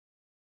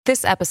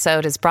This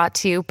episode is brought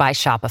to you by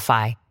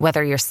Shopify.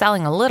 Whether you're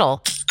selling a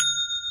little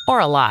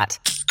or a lot,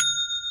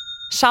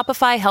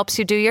 Shopify helps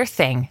you do your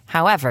thing,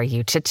 however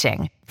you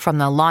cha-ching. From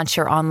the launch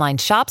your online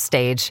shop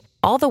stage,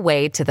 all the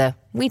way to the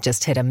we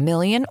just hit 1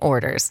 million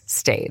orders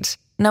stage.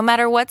 No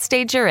matter what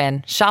stage you're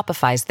in,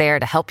 Shopify's there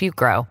to help you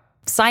grow.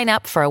 Sign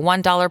up for a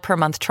 $1 per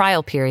month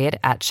trial period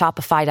at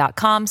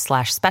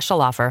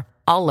shopify.com/special offer,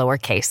 all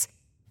lowercase.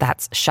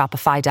 That's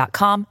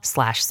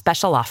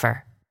shopify.com/special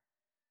offer.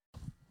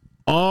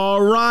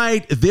 All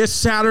right, this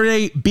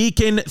Saturday,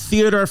 Beacon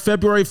Theater,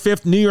 February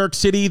 5th, New York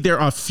City. There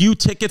are a few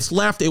tickets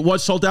left. It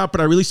was sold out, but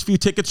I released a few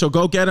tickets, so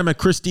go get them at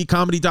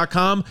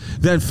chrisdcomedy.com.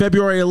 Then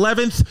February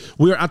 11th,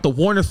 we are at the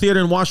Warner Theater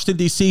in Washington,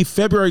 D.C.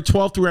 February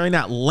 12th, we're in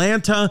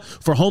Atlanta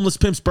for Homeless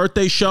Pimp's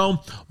birthday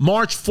show.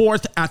 March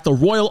 4th at the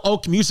Royal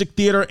Oak Music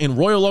Theater in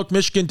Royal Oak,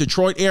 Michigan,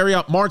 Detroit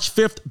area. March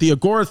 5th, the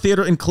Agora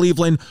Theater in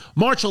Cleveland.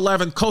 March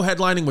 11th,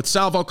 co-headlining with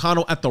Sal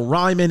Volcano at the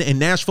Ryman in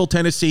Nashville,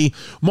 Tennessee.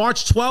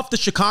 March 12th, the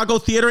Chicago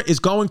Theater is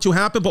going to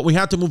happen, but we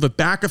had to move it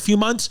back a few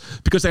months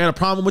because they had a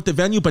problem with the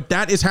venue, but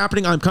that is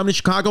happening. I'm coming to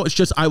Chicago. It's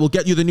just I will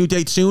get you the new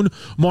date soon.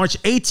 March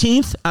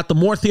 18th at the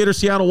Moore Theater,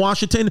 Seattle,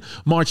 Washington.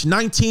 March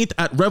 19th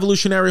at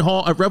Revolution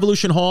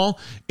Hall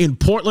in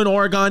Portland,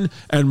 Oregon.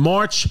 And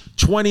March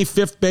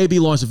 25th, baby,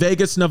 Las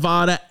Vegas,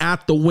 Nevada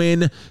at the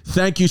Wynn.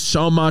 Thank you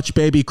so much,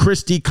 baby.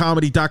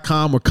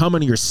 chrisdcomedy.com. We're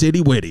coming to your city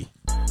witty.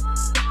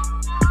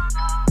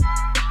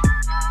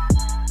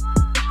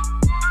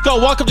 Go,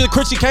 welcome to the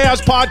Chrissy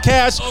Chaos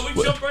Podcast. Oh,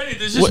 we jump right in.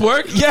 Does this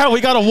work? Yeah, we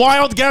got a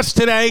wild guest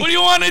today. What do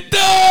you want to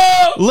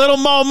do? Little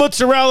Mo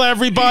Mozzarella,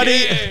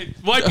 everybody. Yeah.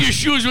 Wipe your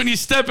shoes when you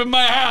step in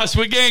my house.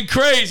 We're getting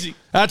crazy.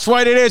 That's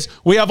right, it is.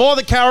 We have all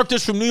the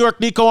characters from New York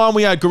Nico on.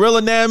 We had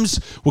Gorilla Nems.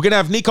 We're going to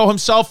have Nico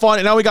himself on.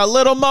 And now we got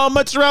Little Mo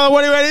Mozzarella.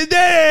 What are you ready to do?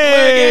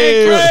 We're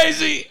getting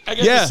crazy. I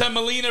got the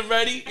semolina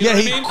ready. You know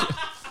what I mean?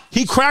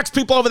 He cracks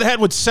people over the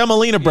head with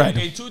semolina bread.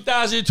 In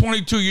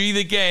 2022, you're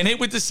either getting hit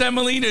with the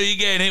semolina or you're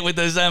getting hit with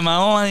the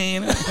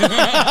semolina.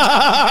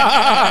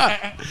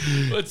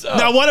 What's up?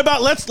 Now, what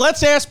about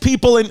let's ask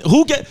people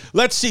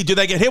let's see, do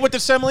they get hit with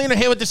the semolina?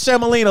 Hit with the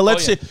semolina.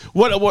 Let's see.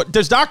 What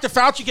does Dr.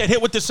 Fauci get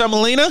hit with the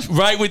semolina?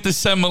 Right with the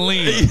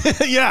semolina.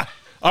 Yeah.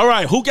 All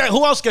right. Who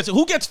else gets it?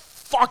 Who gets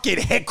fucking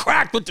hit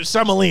cracked with the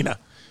semolina?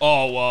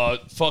 Oh,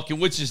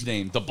 fucking what's his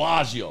name? De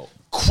Blasio.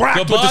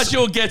 Cracked. De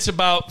Blasio gets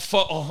about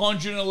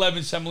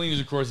 111 semolinas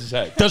across his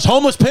head. Does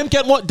Homeless Pimp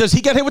get one? Does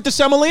he get hit with the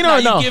semolina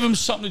or no? You give him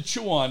something to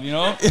chew on, you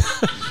know?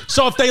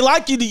 So if they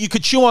like you, you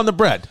could chew on the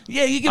bread.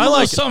 Yeah, you give him a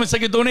little something. It's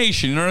like a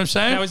donation, you know what I'm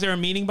saying? Now, is there a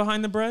meaning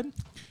behind the bread?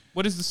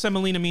 What does the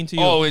semolina mean to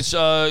you? Oh, it's,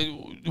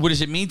 what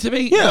does it mean to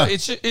me? Yeah.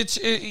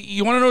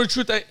 You want to know the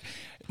truth?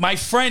 My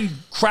friend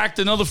cracked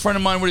another friend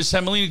of mine with a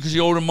semolina because he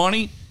owed him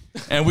money,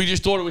 and we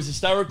just thought it was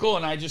hysterical,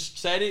 and I just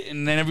said it,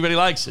 and then everybody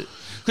likes it.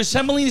 Because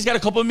semolina's got a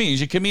couple of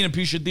meanings. It can mean a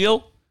piece of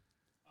deal.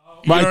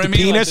 You know what I mean?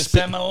 Penis. Like the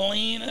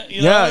semolina.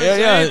 You know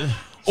Yeah.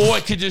 Or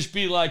it could just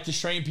be like to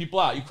straighten people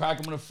out. You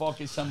crack them with a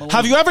fucking semolina.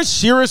 Have you ever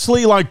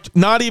seriously,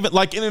 not even,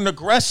 in an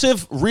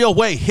aggressive, real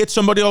way, hit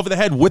somebody over the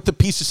head with the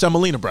piece of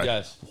semolina bread?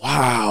 Yes.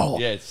 Wow.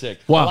 Yeah, it's sick.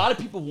 Wow. A lot of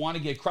people want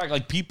to get cracked.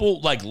 Like, people,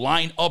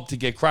 line up to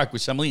get cracked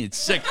with semolina. It's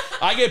sick.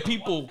 I get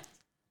people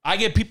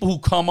who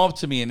come up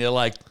to me and they're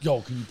like, "Yo,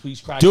 can you please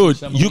crack me with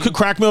semolina?" You could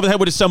crack me over the head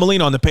with a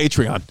semolina on the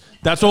Patreon.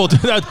 That's what we'll do.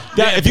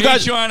 If you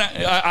guys,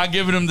 I'm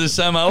giving them the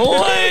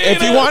semolina.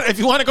 if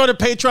you want to go to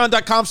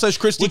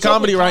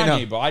patreon.com/ChristyComedy right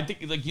now, bro. I think,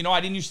 I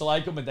didn't used to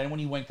like him, but then when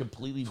he went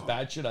completely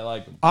batshit, I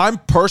like him. I'm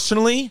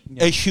personally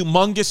a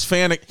humongous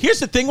fan.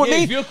 Here's the thing with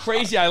me. If you're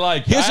crazy, I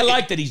like him. I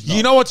like that he's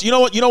nuts. You know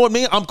what?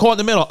 Me, I'm caught in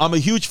the middle. I'm a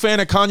huge fan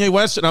of Kanye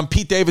West, and I'm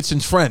Pete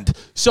Davidson's friend.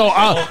 So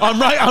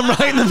I'm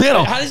right in the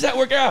middle. How does that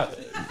work out?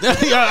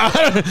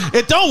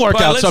 It don't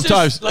work out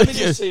sometimes. Let me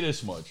just say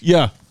this much.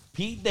 Yeah.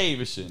 Pete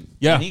Davidson,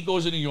 yeah. when he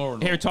goes in the urinal,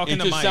 Here, talking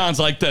to it just Mike. sounds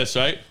like this,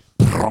 right?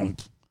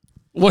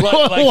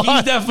 What?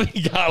 He's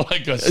definitely got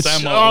a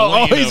semolina.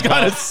 Oh, he's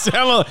got a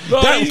semolina.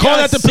 Call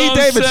that to Pete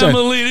Davidson.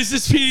 Semolina. This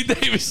is Pete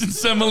Davidson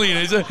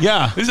semolina.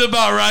 This is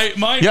about right.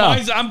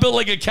 I'm built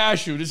like a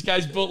cashew. This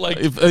guy's built like.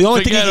 The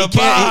only thing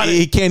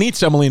he can't eat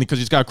semolina because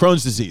he's got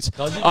Crohn's disease.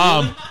 Does he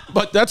really?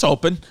 But that's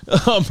open.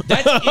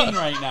 That's in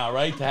right now,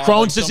 right? To have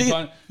Crohn's disease.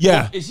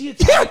 Yeah. Is he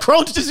Italian? Yeah,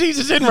 Crohn's disease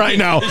is in right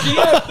now.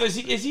 Is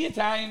he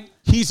Italian?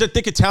 He's a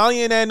thick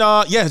Italian, and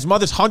his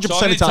mother's 100% So I'm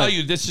going to Italian. tell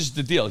you, this is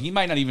the deal. He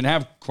might not even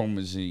have Crohn's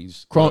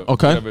disease.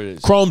 Whatever it is.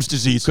 Crohn's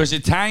disease. Because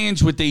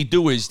Italians, what they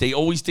do is they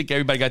always think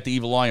everybody got the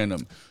evil eye on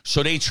them.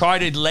 So they try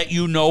to let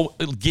you know,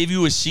 give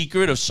you a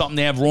secret of something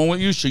they have wrong with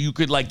you, so you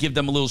could give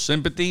them a little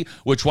sympathy,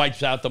 which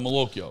wipes out the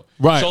malocchio.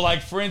 Right. So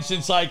for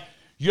instance,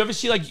 you ever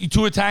see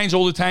two Italians,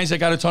 old Italians that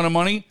got a ton of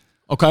money?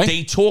 Okay.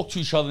 They talk to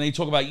each other and they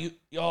talk about,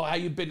 yo, how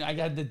you been? I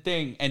got the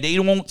thing. And they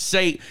won't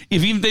say,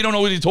 even if they don't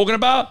know what they're talking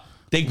about,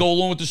 they go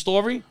along with the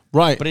story.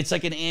 Right. But it's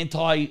like an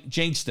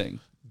anti-jinx thing.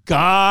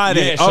 Got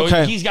it. Yeah, so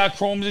okay. he's got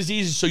Crohn's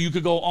disease, so you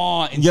could go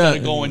on instead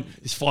of going,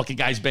 this fucking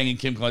guy's banging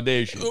Kim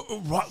Kardashian.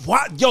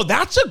 What? Yo,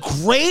 that's a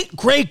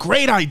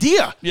great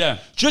idea. Yeah.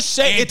 Just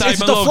say it's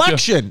a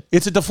deflection.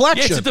 It's a deflection.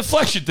 Yeah, it's a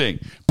deflection thing.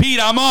 Pete,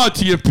 I'm on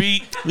to you,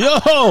 Pete.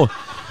 Yo.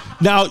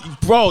 Now,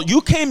 bro,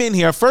 you came in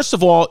here. First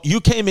of all, you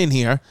came in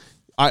here.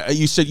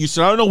 You said,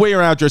 I don't know where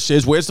your address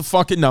is. Where's the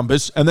fucking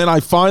numbers? And then I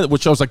find,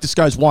 which I was like, this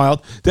guy's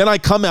wild. Then I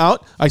come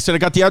out. I said, I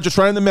got the address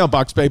right in the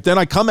mailbox, babe. Then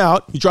I come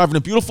out. He's driving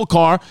a beautiful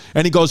car,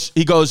 and he goes,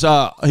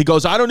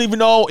 I don't even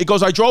know. He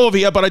goes, I drove over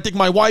here, but I think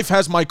my wife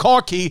has my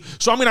car key,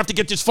 so I'm gonna have to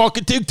get this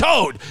fucking thing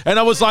towed. And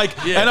I was like,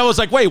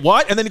 wait,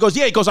 what? And then he goes,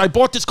 yeah. He goes, I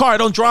bought this car. I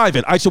don't drive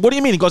it. I said, what do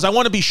you mean? He goes, I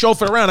want to be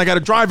chauffeured around. I got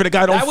to drive it. A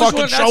guy don't fucking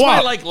show up. That's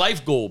my like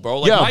life goal, bro.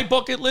 Like my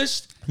bucket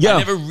list. Yeah. I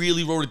never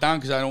really wrote it down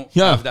because I don't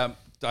have that.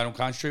 I don't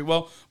concentrate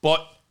well,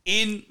 but.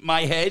 In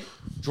my head,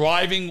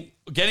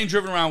 getting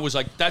driven around was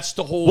like, that's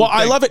the whole thing.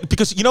 I love it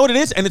because you know what it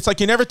is? And it's like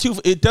you're never too,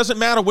 it doesn't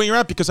matter where you're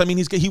at because, I mean,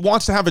 he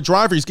wants to have a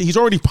driver. He's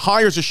already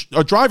hires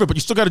a driver, but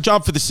you still got a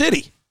job for the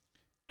city.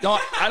 No,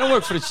 I don't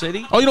work for the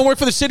city. Oh, you don't work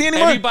for the city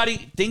anymore? Everybody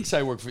thinks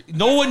I work for,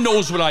 no one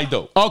knows what I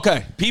do.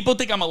 Okay. People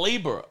think I'm a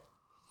laborer.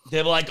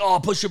 They're like, oh,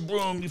 push a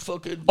broom, you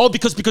fucking. Oh,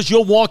 because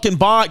you're walking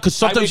by, because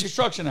sometimes. I make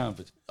construction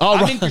outfits. Oh,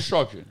 I'm right. in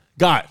construction.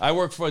 Got it. I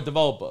work for a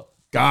developer.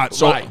 God,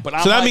 so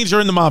that means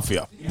you're in the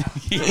mafia.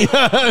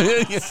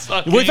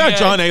 We've had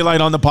John A-Light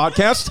on the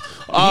podcast.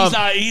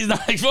 He's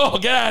not. Oh,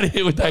 get out of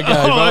here with that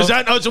guy. Bro. Is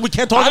that? So we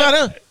can't talk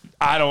about it.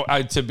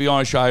 To be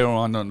honest, I don't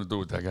want nothing to do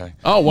with that guy.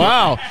 Oh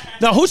wow!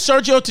 Now who's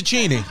Sergio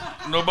Ticini?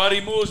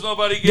 Nobody moves,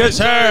 nobody gets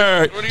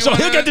hurt. So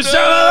he'll get the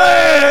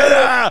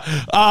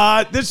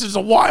this is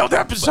a wild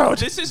episode.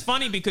 This is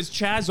funny because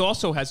Chaz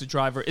also has a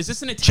driver. Is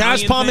this an Italian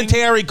Chaz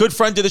Palminteri, good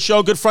friend of the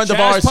show, good friend of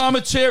ours. Chaz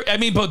Palminteri. I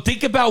mean, but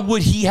think about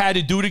what he had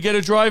to do to get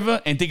a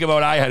driver, and think about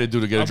what I had to do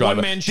to get a driver.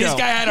 One-man This show.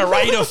 guy had to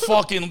write a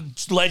fucking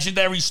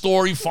legendary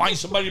story, find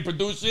somebody to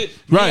produce it.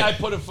 Right. Me, I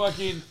put a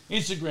fucking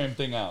Instagram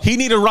thing out. He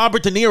needed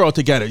Robert De Niro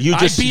to get it.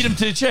 I beat him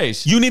to the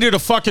chase. You needed a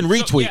fucking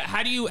retweet.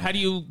 How do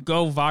you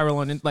go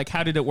viral and like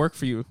how did it work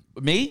for you?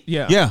 Me?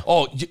 Yeah. Yeah.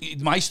 Oh,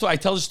 my story. I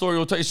tell the story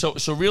all the time.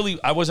 So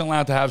really, I wasn't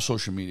allowed to have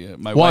social media.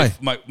 Why?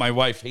 My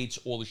wife hates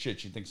all the shit.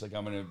 She thinks like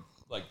I'm gonna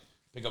like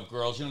pick up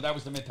girls. You know, that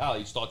was the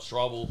mentality. Start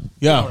trouble.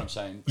 Yeah. You know what I'm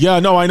saying? Yeah.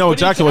 No, I know But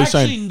exactly what it's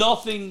you're actually saying.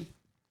 nothing.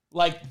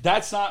 Like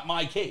that's not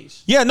my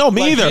case. Yeah. No,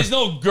 me either. There's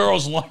no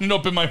girls lining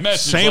up in my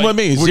message. Same like, with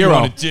me. what do you 0.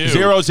 wanna do?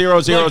 0, 0,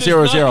 0, Like, 0,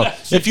 there's 0. none of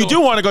that If you shit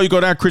do want to go, you go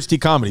down Christie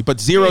Comedy,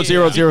 but 0,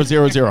 0, 0,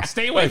 0, 0.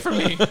 Stay away from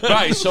me.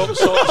 Right. So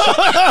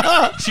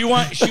she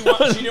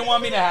didn't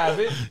want me to have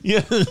it.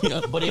 Yeah.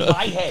 But in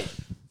my head.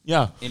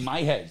 Yeah. In my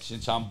head,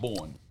 since I'm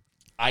born,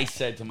 I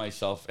said to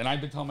myself, and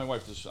I've been telling my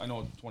wife this, I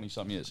know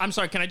 20-something years. I'm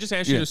sorry, can I just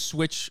ask you to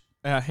switch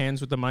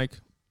hands with the mic?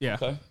 Yeah.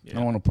 Okay. Yeah. I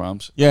don't want no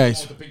problems. Yeah.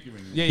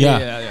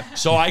 Yeah.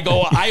 So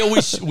I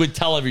always would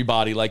tell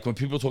everybody, like when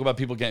people talk about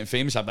people getting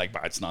famous, I'm like,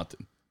 it's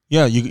nothing.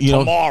 Yeah. You know,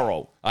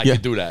 Tomorrow, I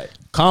could do that.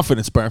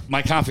 confidence, bro.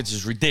 My confidence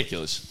is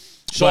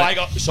ridiculous. So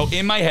so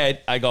in my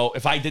head, I go,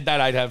 if I did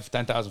that, I'd have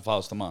 10,000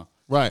 followers tomorrow.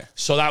 Right.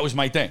 So that was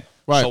my thing.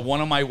 Right. So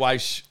one of my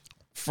wife's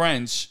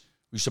friends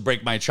used to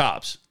break my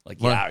chops. Like,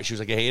 Right. she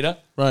was like a hater.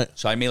 Right.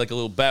 So I made like a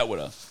little bet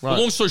with her. Right. But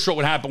long story short,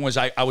 what happened was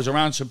I was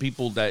around some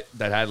people that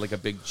had like a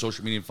big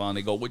social media fund.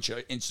 They go, what's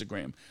your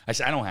Instagram? I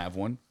said, I don't have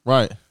one.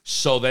 Right.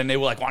 So then they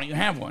were like, why don't you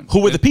have one?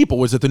 Who were the people?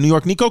 Was it the New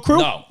York Nico crew?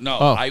 No.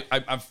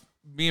 Oh.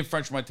 Me and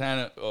French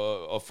Montana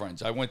are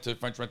friends. I went to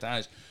French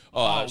Montana's.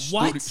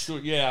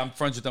 What? Yeah, I'm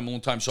friends with them a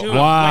long time. So Dude,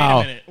 Wow.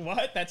 Wait a minute.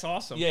 What? That's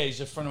awesome. yeah,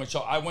 he's a friend of mine. So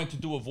I went to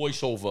do a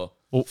voiceover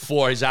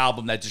for his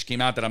album that just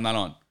came out that I'm not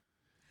on.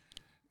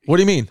 What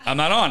do you mean? I'm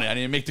not on it. I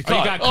didn't make the cut.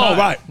 you got cut. Oh,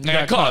 right.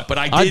 I got cut, but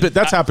I did.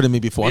 That's happened to me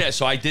before. Yeah,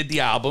 so I did the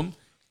album,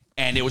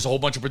 and there was a whole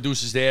bunch of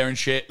producers there and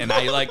shit, and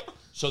I like,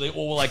 so they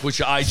all were like, "What's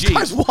your IG?"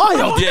 That's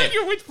wild. Yeah.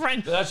 You're with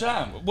French. That's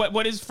him.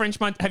 What is French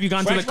Montana? Have you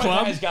gone French to the club?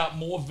 Montana's got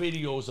more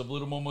videos of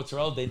Little Mo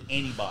Mozzarella than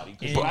anybody.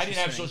 Because when I didn't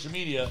have social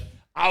media,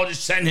 I would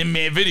just send him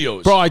more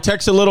videos. Bro, I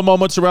texted Little Mo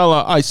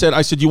Mozzarella. I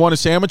said, you want a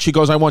sandwich? She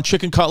goes, I want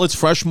chicken cutlets,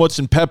 fresh mutts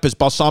and peppers,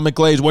 balsamic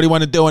glaze. What do you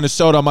want to do in a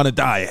soda? I'm on a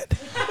diet.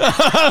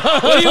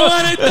 What do you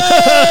want to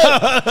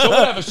do? So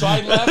whatever. So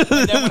I left,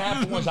 and then what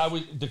happened was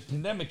the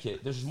pandemic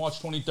hit. This was March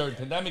 23rd.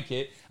 Pandemic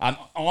hit. I'm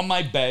on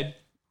my bed,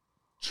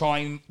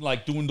 trying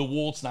like doing the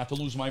waltz, not to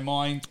lose my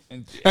mind,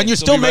 and you're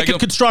still be making regular.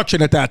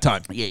 construction at that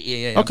time.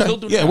 Yeah. I'm Okay. still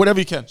doing Yeah, that. whatever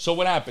you can. So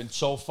what happened?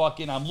 So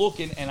fucking, I'm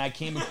looking, and I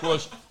came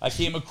across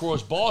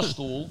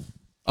Barstool.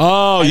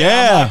 Oh, And I'm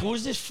yeah. like,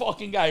 who's this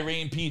fucking guy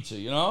rating pizza?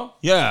 You know?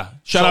 Yeah.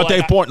 Shout So, out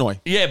like, Dave Portnoy.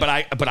 Yeah, but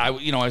I,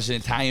 you know, as an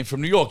Italian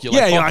from New York, you're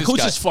Yeah, like, you're fuck like, who's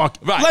guy. this fuck?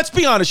 Right. Let's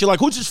be honest. You're like,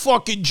 who's this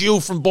fucking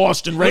Jew from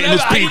Boston rating his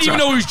I pizza? didn't even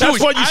know he was Jewish.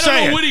 That's what you're I don't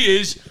saying. know what he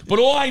is, but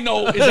all I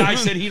know is I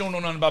said he don't know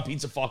nothing about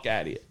pizza. Fuck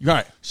out of here.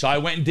 Right. So I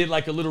went and did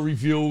like a little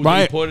review.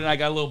 Right. Put it, and I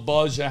got a little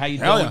buzz. How you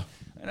Hell doing? yeah.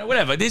 And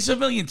whatever. There's a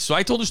million. So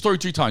I told the story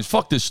 3 times.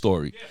 Fuck this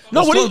story. No,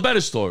 Let's what tell do a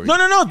better story. No.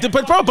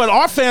 But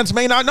our fans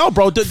may not know,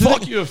 bro.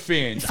 Fuck your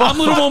fans. I'm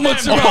Little Mo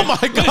Mozzarella. Oh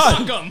my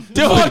god,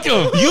 dude! Fuck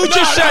 'em. You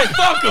just No, said,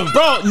 fuck 'em.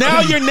 bro.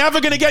 Now you're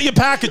never gonna get your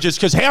packages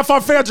because half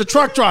our fans are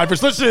truck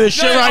drivers. Listen to this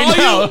shit right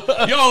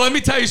now. Yo, let me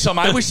tell you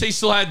something. I wish they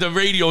still had the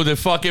radio to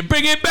fucking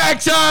bring it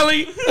back,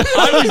 Charlie.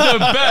 I was the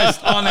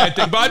best on that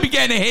thing, but I be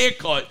getting a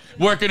haircut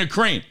working a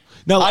crane.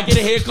 Now I get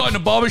a haircut in the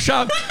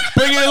barbershop.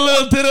 Bring it a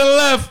little to the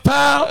left,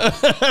 pal.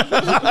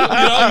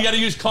 You got to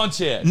use cunts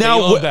here.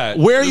 Now,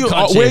 where are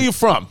you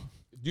from?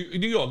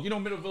 New York. You know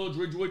Middle Village,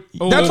 Ridgewood?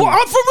 That's what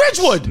I'm from,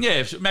 Ridgewood.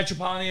 Yeah,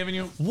 Metropolitan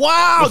Avenue.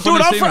 Wow, dude,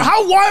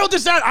 how wild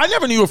is that? I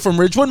never knew you were from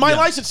Ridgewood. My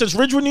license says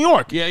Ridgewood, New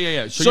York.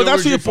 Yeah. So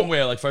that's where you're from.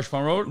 Where, like Fresh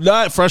Pond Road?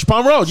 Fresh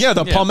Pond Road. Yeah,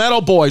 the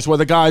Palmetto Boys were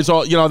the guys.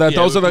 Those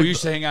are the. We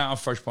used to hang out on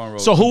Fresh Pond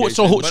Road. So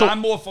I'm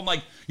more from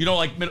like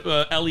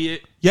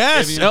Elliott.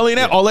 Yes,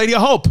 Elliott, Our Lady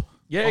of Hope.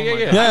 Yeah.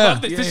 I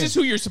love this. This is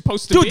who you're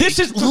supposed to be. Dude, this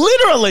is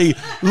literally.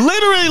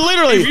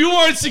 If you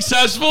weren't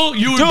successful,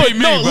 you would be me,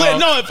 bro.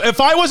 No, if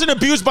I wasn't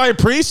abused by a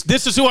priest,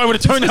 this is who I would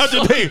have turned out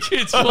to be.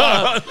 It's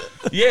wild.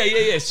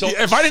 Yeah. So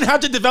if I didn't have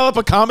to develop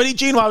a comedy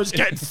gene while I was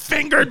getting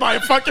fingered by a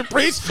fucking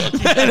priest,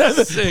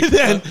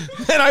 then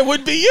I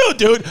would be you,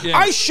 dude. Yeah.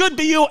 I should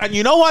be you. And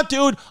you know what,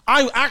 dude?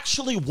 I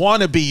actually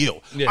want to be you.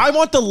 Yeah. I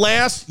want the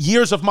last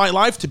years of my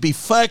life to be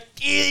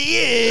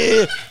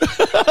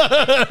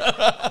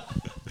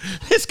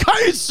This guy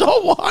is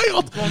so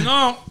wild. Well,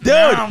 no.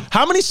 Dude,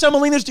 how many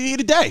semolinas do you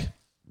eat a day?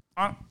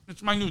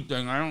 It's my new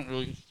thing. I don't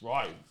really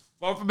strive.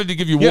 God forbid to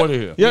give you water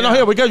here. Yeah, no,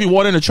 here, we gave you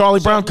water in a Charlie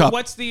Brown cup.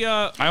 What's the...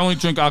 I only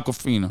drink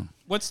Aquafina.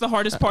 What's the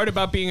hardest part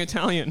about being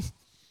Italian?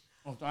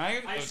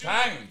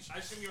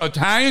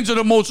 Italians are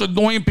the most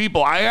annoying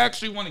people. I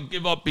actually want to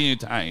give up being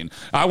Italian.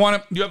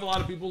 You have a lot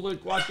of people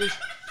that watch this?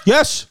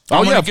 Yes.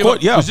 Oh, yeah, of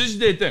course. Yeah. Because this is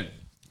their thing.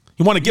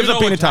 You want to give up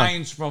being Italian.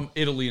 Italians from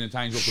Italy and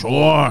Italians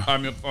from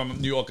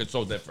from New York, it's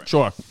so different.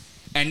 Sure.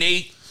 And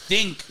they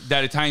think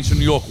that Italians from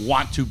New York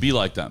want to be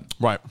like them.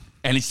 Right.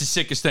 And it's the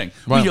sickest thing.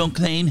 Right. We don't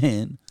claim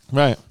him.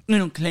 Right. We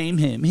don't claim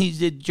him. He's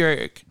a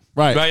jerk.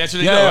 Right. That's what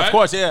they do, right? Of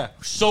course, yeah.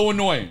 So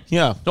annoying.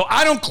 Yeah. So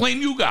I don't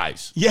claim you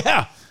guys.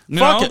 Yeah.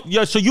 Fuck it.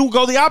 Yeah, so you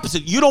go the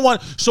opposite. You don't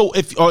want... So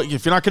if you're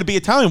not going to be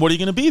Italian, what are you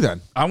going to be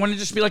then? I want to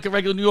just be like a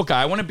regular New York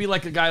guy. I want to be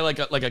like a guy, like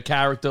a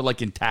character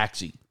like in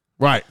Taxi.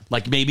 Right.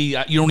 Like maybe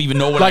you don't even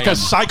know what like I am. A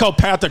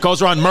psychopath that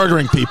goes around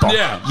murdering people.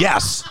 Yeah.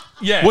 Yes.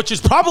 Yeah. Which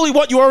is probably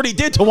what you already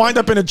did to wind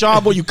up in a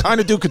job where you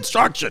kind of do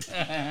construction.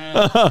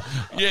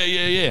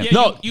 Yeah.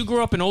 No, you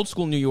grew up in old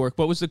school New York.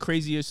 What was the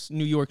craziest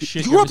New York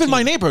shit? You grew up in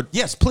my neighborhood.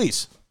 Yes,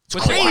 please.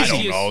 What's crazy? I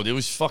don't know. It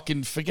was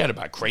fucking forget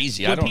about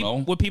crazy. I don't know.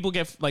 Would people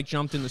get like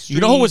jumped in the street?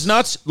 You know who was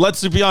nuts?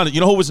 Let's be honest.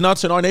 You know who was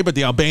nuts in our neighborhood?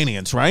 The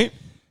Albanians, right?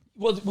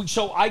 Well,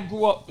 so I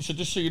grew up. So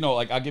just so you know,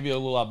 like I'll give you a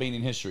little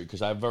Albanian history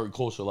because I'm very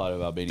close to a lot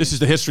of Albanians. This is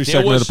the history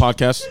segment of the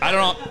podcast. I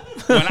don't know.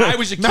 When I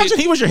was a kid, imagine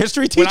he was your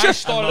history teacher. When I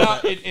started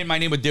out in my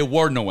neighborhood, there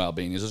were no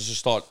Albanians. Let's just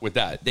start with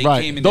that. They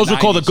came in those the were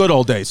called the good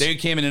old days. They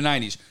came in the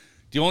 90s.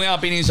 The only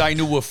Albanians I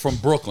knew were from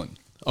Brooklyn.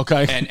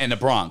 Okay. And the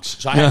Bronx.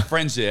 So I had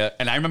friends there.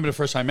 And I remember the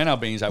first time I met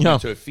Albanians, I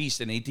went to a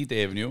feast in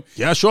 18th Avenue.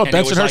 Yeah, sure.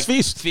 Bensonhurst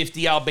Feast.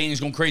 50 Albanians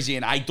going crazy.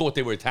 And I thought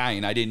they were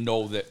Italian. I didn't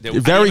know that they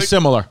were very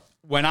similar.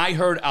 When I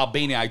heard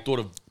Albania, I thought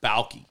of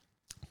Balki.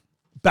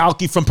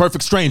 Balki from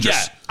Perfect Strangers.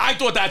 Yeah. I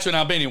thought that's what an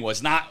Albanian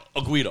was, not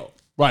a Guido.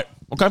 Right.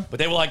 Okay. But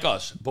they were like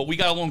us. But we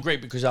got along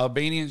great because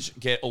Albanians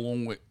get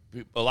along with,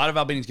 a lot of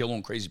Albanians get along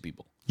with crazy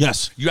people.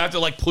 Yes. You have to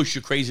like push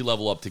your crazy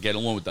level up to get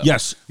along with them.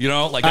 Yes. You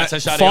know, like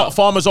that's how they are.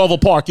 Farmers Oval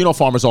Park. You know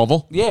Farmers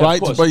Oval. Yeah, right?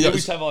 Of course. But, there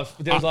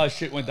was a lot of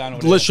shit went down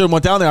over there. Shit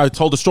went down there. I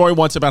told a story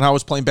once about how I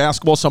was playing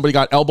basketball. Somebody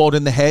got elbowed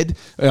in the head.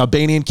 An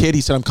Albanian kid.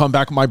 He said, I'm coming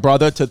back with my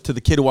brother to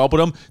the kid who elbowed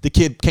him. The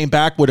kid came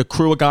back with a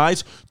crew of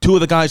guys. Two of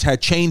the guys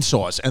had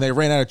chainsaws, and they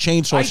ran out of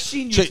chainsaws. I've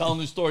seen you telling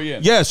the story, yeah.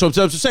 Yeah, so I was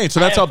just saying.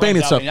 So that's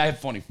Albanian stuff. I have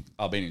funny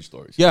Albanian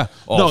stories. Yeah.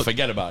 Oh, no.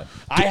 Forget about it.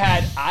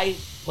 I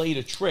played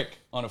a trick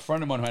on a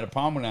friend of mine who had a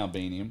problem with an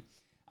Albanian.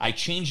 I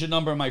changed the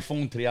number on my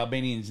phone to the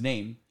Albanian's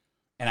name,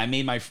 and I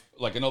made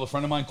another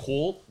friend of mine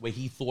call where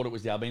he thought it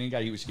was the Albanian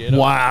guy he was scared of.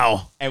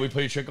 Wow. And we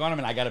played a trick on him,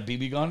 and I got a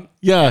BB gun.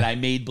 Yeah. And I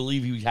made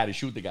believe he had to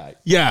shoot the guy.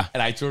 Yeah.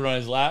 And I threw it on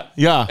his lap.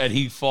 Yeah. And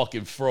he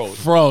fucking froze.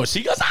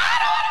 He goes,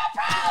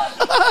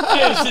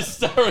 it was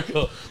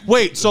hysterical.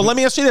 Wait, so let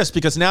me ask you this,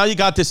 because now you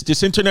got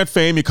this internet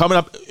fame. You're coming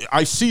up.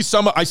 I see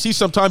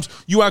sometimes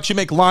you actually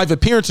make live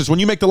appearances. When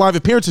you make the live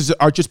appearances,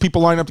 are just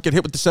people lining up to get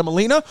hit with the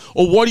semolina,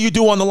 or what do you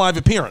do on the live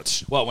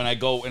appearance? Well, when I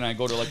go to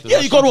like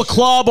the you go to a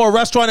club or a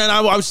restaurant, and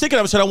I was thinking,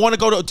 I said I want to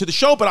go to the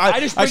show, but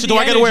I said, do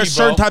I got to wear a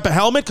certain type of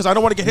helmet because I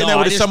don't want to get hit there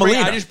with a semolina?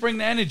 I just bring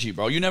the energy,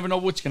 bro. You never know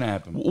what's gonna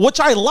happen. Which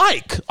I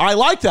like. I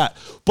like that.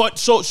 But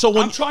so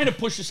when I'm trying to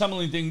push the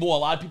semolina thing more, a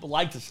lot of people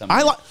like the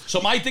semolina.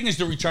 So my thing is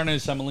to return to the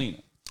semolina.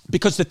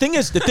 Because the thing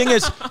is,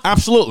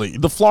 absolutely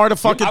the Florida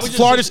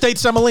State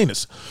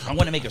semolinas. I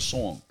want to make a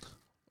song.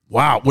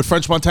 Wow, with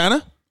French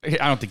Montana?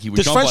 I don't think he would.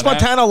 Does French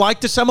Montana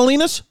like the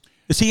semolinas?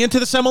 Is he into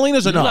the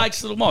semolinas or no? He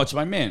likes Little Mo. It's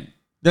my man.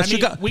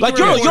 You're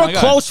a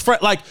close friend.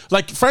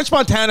 Like French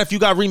Montana. If you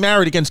got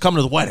remarried again, coming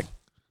to the wedding.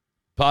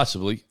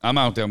 Possibly. I'm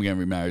out there. I'm getting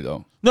remarried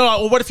though.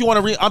 No. What if you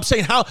want to? I'm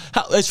saying how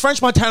is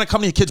French Montana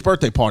coming to your kid's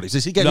birthday parties?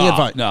 Is he getting the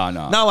invite? No.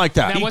 Not like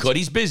that. He could.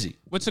 He's busy.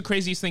 What's the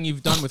craziest thing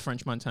you've done with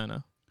French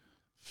Montana?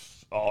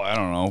 Oh, I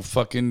don't know.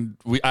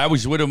 I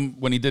was with him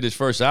when he did his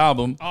first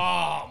album.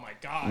 Oh my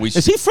God.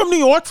 Is he from New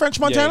York, French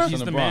Montana? he's He's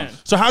from the Bronx.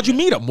 man. So how'd you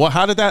meet him?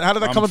 How did that come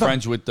I'm about?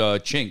 friends with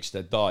Chinks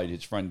that died.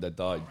 His friend that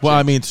died. Well, I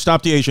Chinks. mean,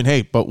 stop the Asian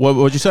hate. But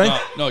what'd you say?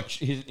 No,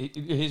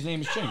 his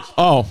name is Chinks.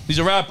 Oh, He's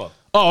a rapper.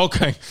 oh,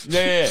 okay.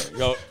 Yeah.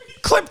 Yo,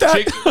 Clip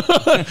that.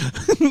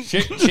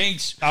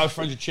 Chinks. I was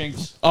friends with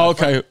Chinks. Oh,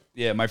 okay.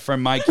 Yeah, my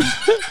friend Mikey.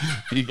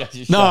 You got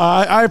your No,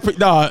 shot.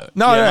 no.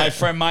 Yeah, my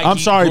friend Mikey. I'm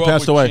sorry, he grew up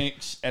passed with away.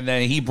 Chinks, and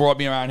then he brought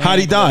me around. How'd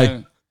he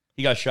die?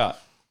 He got shot.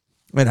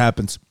 It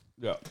happens.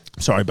 Yeah.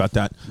 Sorry about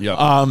that.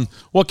 Yeah.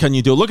 What can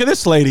you do? Look at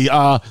this lady.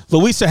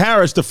 Louisa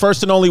Harris, the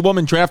first and only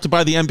woman drafted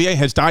by the NBA,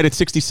 has died at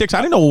 66.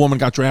 I didn't know a woman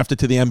got drafted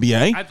to the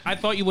NBA. I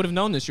thought you would have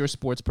known this. You're a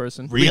sports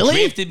person. Really?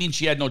 Drafted means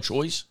she had no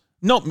choice.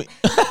 No,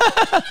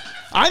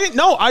 I didn't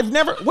know. I've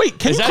never. Wait,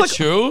 can Is you that click?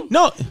 true?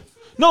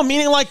 No,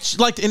 meaning like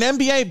an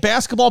NBA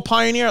basketball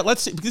pioneer.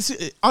 Let's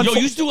see. Yo, you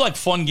used to do like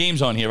fun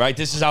games on here, right?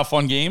 This is our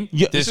fun game.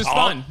 Yeah. This is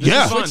fun. This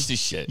Yeah. is fun. Switch this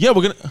shit. Yeah,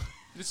 we're gonna.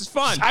 This is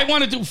fun. I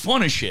want to do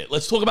fun as shit.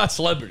 Let's talk about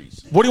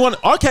celebrities. What do you want?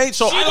 Okay,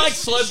 so I like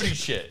celebrity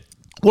shit.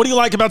 what do you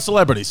like about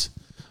celebrities?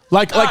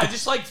 Like, I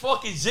just like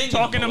fucking zinging.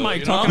 Talking to them, Mike,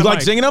 you talking you to like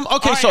Mike. singing them?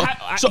 Okay, All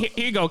right, so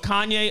here you go.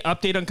 Kanye,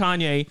 update on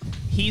Kanye.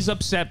 He's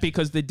upset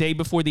because the day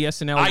before the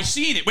SNL. I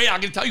seen it. Wait,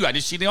 I'm gonna tell you. I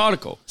just seen the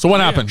article. so what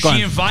happened? Go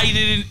She ahead.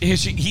 invited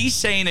he's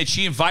saying that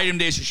she invited him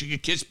there so she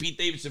could kiss Pete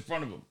Davidson in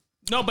front of him.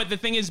 No, but the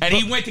thing is, And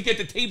he went to get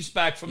the tapes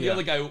back from the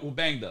other guy who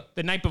banged her.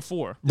 the night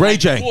before. Ray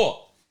J.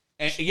 Before.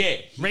 And yeah.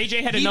 Ray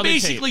J had He another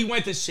basically tape.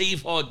 went to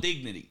save her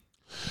dignity.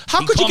 How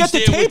he could you get comes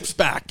the there with- tapes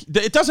back?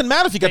 It doesn't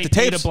matter if you get They the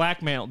paid tapes. a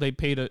blackmail. They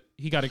paid a.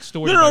 He got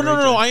extorted. No, by no,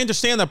 Ray no. J. I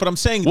understand that, but I'm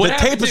saying What the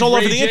happens tape is if all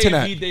over Ray the J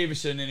internet. and Pete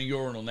Davidson in a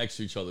urinal next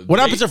to each other? What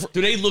Do happens they- if-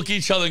 do they look at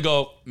each other and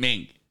go,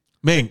 Ming?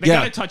 Ming, They yeah,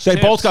 gotta touch they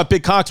tips. both got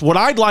big cocks. What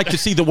I'd like to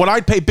see, what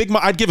I'd pay big,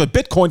 I'd give a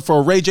Bitcoin for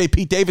a Ray J,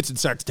 Pete Davidson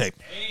sex tape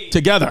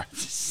together.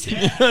 I'd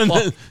give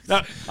a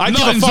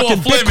Nothing's fucking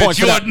off Bitcoin limits.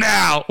 for You're that.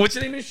 now. What's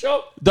the name of the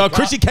show? The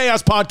Chrissy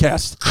Chaos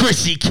podcast.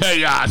 Chrissy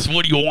Chaos.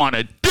 What do you want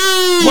to do?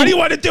 What do you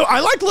want to do? I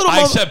like Little I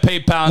Mo. accept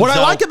PayPal. What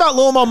I like about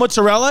Lil Mo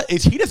Mozzarella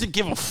is he doesn't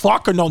give a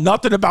fuck or know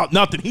nothing about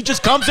nothing. He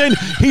just comes in.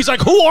 He's like,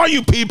 "Who are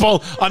you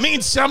people?" I mean,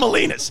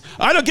 Semolinas.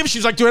 I don't give a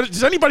shit. She's like,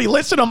 "Does anybody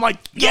listen?" I'm like,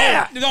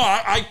 "Yeah." No,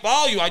 I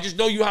follow you. I just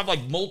know you have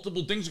like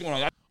multiple things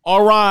going on.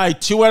 All right,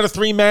 2 out of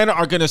 3 men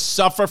are going to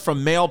suffer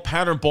from male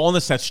pattern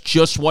baldness. That's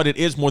just what it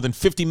is. More than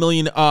 50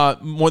 million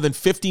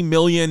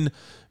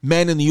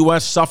men in the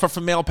U.S. suffer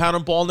from male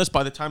pattern baldness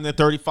by the time they're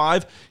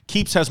 35.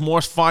 Keeps has more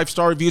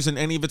 5-star reviews than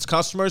any of its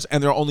customers,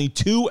 and there are only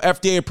 2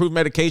 FDA-approved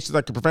medications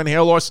that can prevent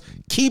hair loss.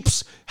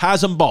 Keeps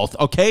has them both,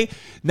 okay?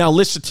 Now,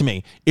 listen to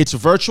me. It's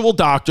virtual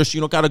doctor, so you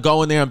don't got to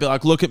go in there and be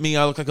like, look at me,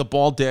 I look like a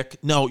bald dick.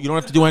 No, you don't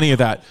have to do any of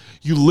that.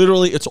 You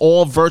literally, it's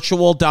all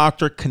virtual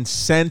doctor,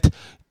 consent,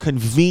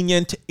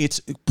 convenient,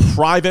 it's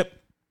private,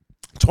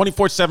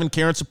 24/7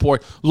 care and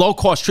support. Low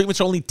cost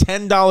treatments are only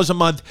 $10 a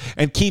month,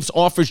 and Keeps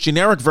offers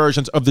generic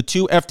versions of the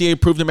 2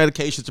 FDA-approved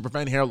medications to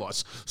prevent hair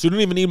loss. So you don't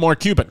even need Mark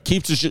Cuban.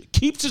 Keeps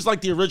is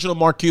like the original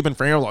Mark Cuban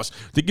for hair loss.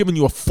 They're giving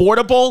you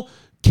affordable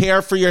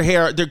care for your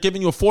hair. They're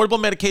giving you affordable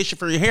medication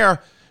for your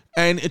hair,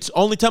 and it's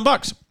only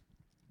 $10.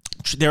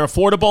 They're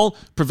affordable.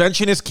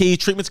 Prevention is key.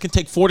 Treatments can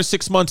take 4 to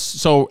 6 months,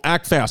 so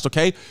act fast,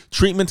 okay?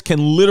 Treatments can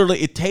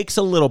literally, it takes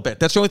a little bit.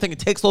 That's the only thing. It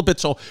takes a little bit.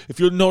 So if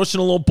you're noticing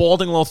a little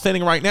balding, a little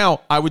thinning right now,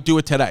 I would do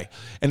it today.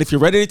 And if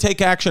you're ready to take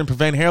action and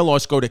prevent hair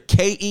loss, go to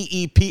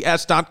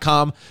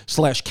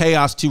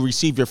KEEPS.com/chaos to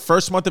receive your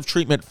first month of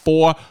treatment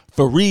for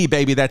free,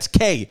 baby. That's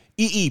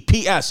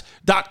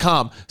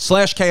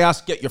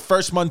KEEPS.com/chaos. Get your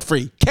first month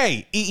free.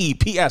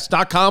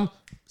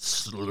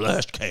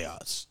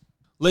 KEEPS.com/chaos.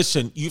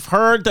 Listen, you've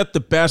heard that the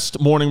best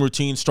morning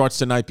routine starts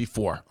the night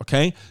before,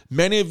 okay?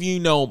 Many of you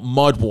know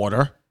Mud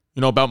Water.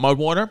 You know about Mud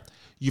Water?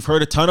 You've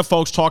heard a ton of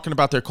folks talking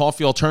about their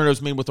coffee alternatives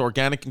made with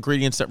organic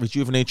ingredients that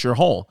rejuvenate your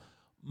whole.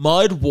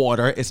 Mud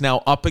Water is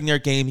now upping their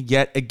game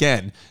yet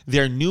again.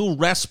 Their new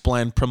Rest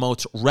Blend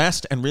promotes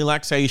rest and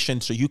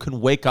relaxation so you can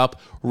wake up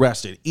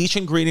rested. Each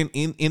ingredient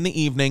in the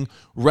evening,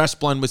 Rest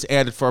Blend was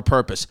added for a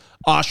purpose.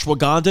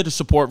 Ashwagandha to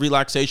support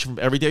relaxation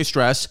from everyday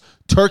stress.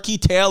 Turkey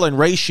tail and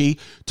reishi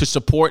to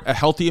support a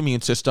healthy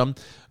immune system.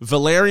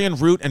 Valerian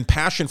root and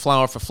passion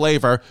flower for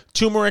flavor.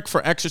 Turmeric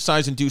for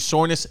exercise-induced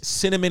soreness.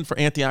 Cinnamon for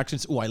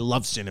antioxidants. Ooh, I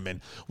love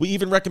cinnamon. We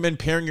even recommend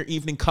pairing your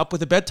evening cup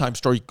with a bedtime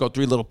story. You can go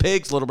 3 Little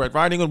Pigs, Little Red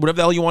Riding Hood, whatever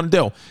the hell you want to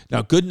do.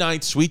 Now, good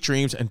night, sweet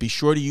dreams, and be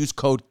sure to use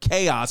code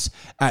CHAOS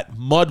at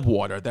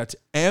Mudwater. That's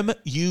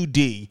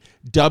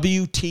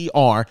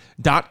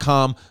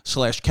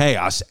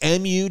MUDWTR.com/chaos.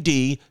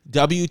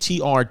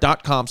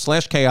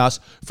 MUDWTR.com/chaos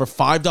for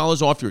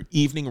 $5 off your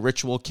evening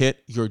ritual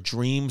kit. Your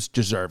dreams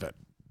deserve it.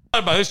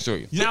 What about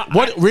history? Now,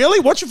 What really?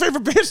 What's your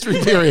favorite history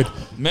period?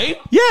 Me?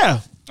 Yeah.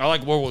 I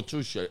like World War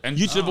II shit. And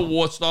Civil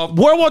War stuff.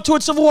 World War II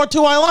and Civil War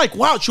II I like.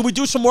 Wow, should we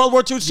do some World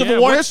War II and Civil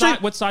War history?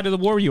 What side of the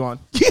war are you on?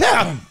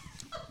 Yeah.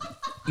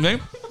 Me?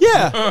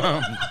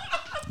 Yeah.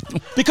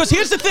 Because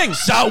here's the thing.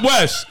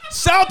 Southwest.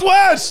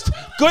 Southwest.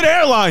 Good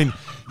airline.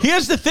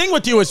 Here's the thing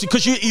with you is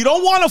because you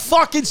don't want to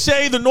fucking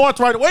say the North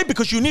right away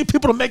because you need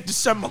people to make the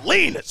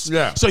semolinas.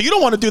 Yeah. So you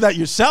don't want to do that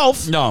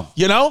yourself. No.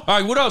 You know? All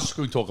right, what else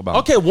can we talk about?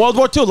 Okay, World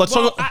War II. Let's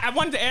Well, talk. I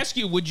wanted to ask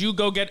you, would you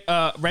go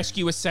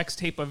rescue a sex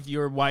tape of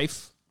your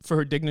wife for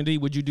her dignity?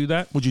 Would you do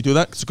that? Would you do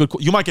that? It's a good.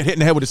 You might get hit in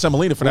the head with a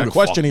semolina for Who that the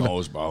question. fuck Even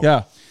knows, bro?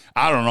 Yeah,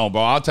 I don't know,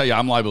 bro. I'll tell you,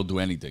 I'm liable to do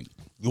anything.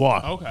 you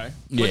are. Okay.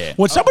 Yeah.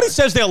 When somebody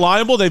says they're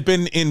liable, they've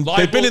been in the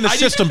I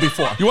system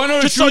before. You want to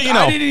know Just the so truth? you know.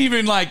 I didn't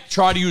even like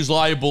try to use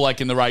liable like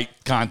in the right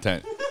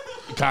context.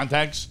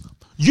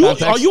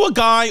 Are you a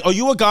guy?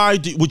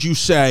 Would you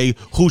say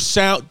who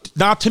sound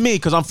not to me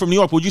because I'm from New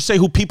York? Would you say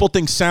who people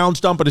think sounds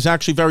dumb but is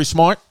actually very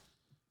smart?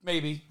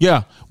 Maybe.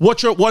 Yeah.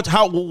 Where's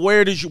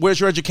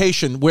your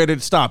education? Where did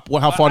it stop?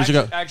 How far did you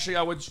go? Actually,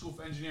 I went to school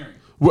for engineering.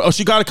 Oh, so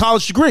you got a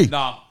college degree?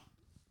 No.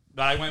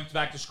 But I went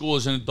back to school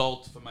as an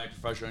adult for my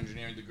professional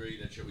engineering degree.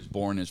 That shit was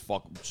boring as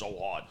fuck, so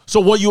hard.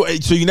 So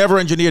you never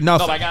engineered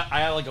nothing? No, I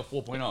had like a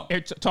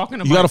 4.0. Talking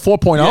about You got a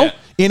 4.0 Yeah.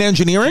 in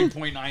engineering?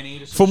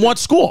 3.98 or something. From what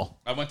school?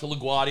 I went to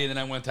LaGuardia and then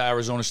I went to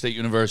Arizona State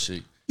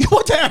University. You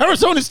went to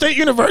Arizona State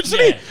University?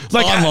 Yeah,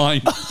 Like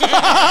online.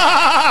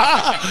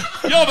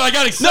 Yo, but I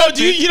got accepted.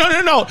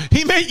 No.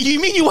 You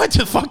mean you went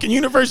to fucking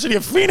University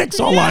of Phoenix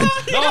online?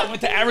 No, I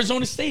went to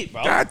Arizona State,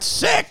 bro. That's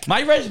sick.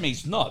 My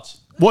resume's nuts.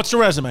 What's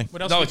your resume?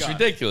 What else No, we it's got?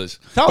 ridiculous.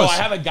 Tell Bro, us.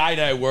 I have a guy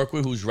that I work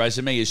with whose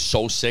resume is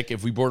so sick.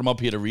 If we brought him up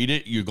here to read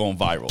it, you're going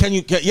viral. Can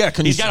you?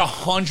 He's got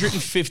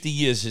 150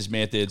 years his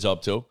man dad's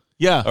up to.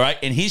 Yeah. All right.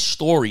 And his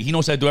story, he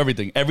knows how to do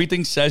everything.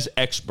 Everything says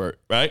expert,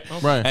 right?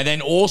 Right. And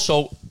then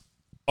also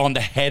on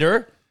the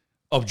header,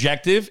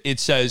 objective, it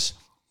says,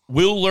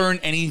 we'll learn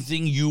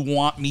anything you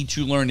want me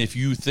to learn if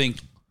you think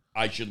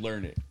I should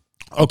learn it.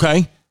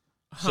 Okay.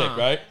 Sick,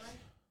 right?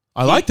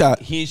 I like that.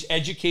 His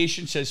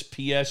education says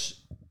PS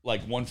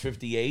like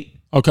 158.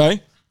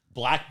 Okay.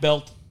 Black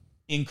belt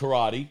in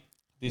karate.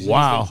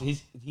 Wow.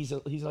 He's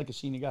like a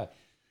senior guy.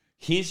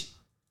 His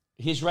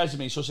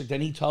resume is so sick.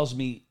 Then he tells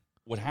me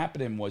what happened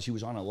to him was he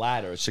was on a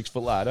ladder, a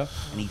 6-foot ladder,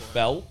 and he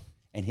fell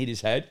and hit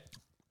his head,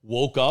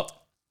 woke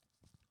up,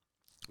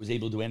 was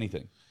able to do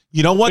anything.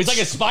 You know what? It's like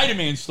a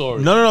Spider-Man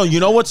story. No. You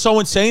know what's so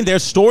insane?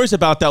 There's stories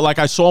about that. Like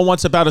I saw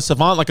once about a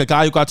savant, like a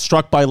guy who got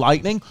struck by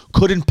lightning,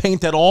 couldn't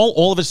paint at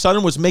all of a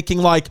sudden was making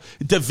like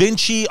Da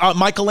Vinci,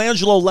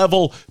 Michelangelo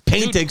level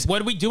paintings. Dude,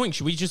 what are we doing?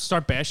 Should we just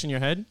start bashing your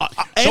head? So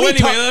anyway,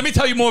 let me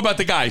tell you more about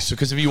the guy. So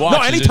because if you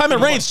watch, anytime it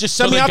rains, just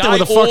send me out there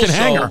with a fucking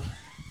hanger.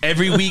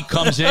 Every week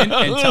comes in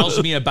and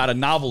tells me about a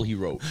novel he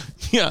wrote.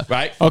 Yeah.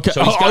 Right? Okay. So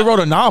I wrote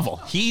a novel.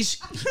 He's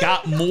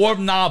got more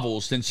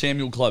novels than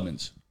Samuel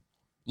Clemens.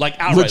 Like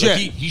outright. Legit.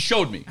 Like he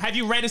showed me. Have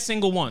you read a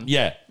single one?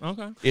 Yeah.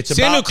 Okay.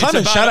 Samuel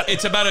Clemens, shout out-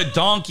 it's about a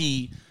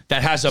donkey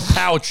that has a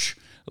pouch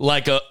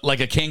like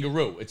a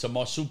kangaroo. It's a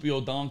marsupial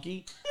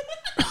donkey.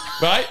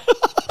 Right?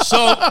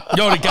 So,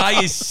 the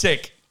guy is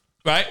sick.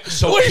 Right?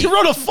 So Wait, you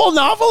wrote a full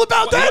novel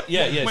about that?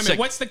 Yeah. Wait a minute. Sick.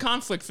 What's the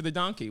conflict for the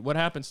donkey? What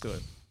happens to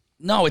it?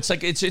 No, it's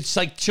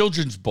like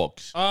children's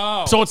books.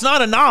 Oh. So it's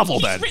not a novel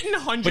He's then. written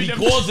 100 But he of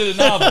calls it a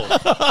novel.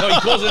 No, he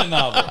calls it a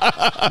novel.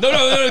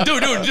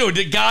 No, dude.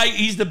 The guy,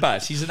 he's the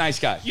best. He's a nice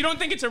guy. You don't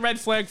think it's a red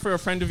flag for a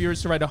friend of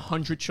yours to write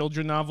 100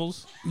 children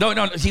novels? No,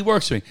 he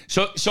works for me.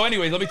 So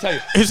anyway, let me tell you.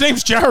 His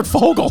name's Jared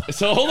Fogle.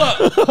 So hold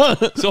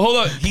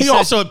up. He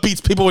also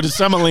beats people with his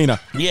semolina.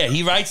 Yeah,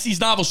 he writes these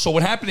novels. So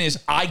what happened is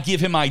I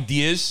give him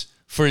ideas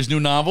for his new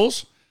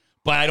novels,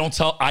 but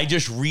I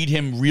just read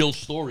him real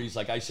stories.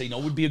 Like I say,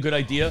 what would be a good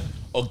idea?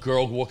 A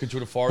girl walking through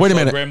the forest Wait a to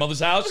her minute. grandmother's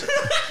house.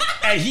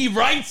 And he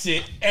writes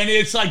it, and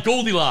it's like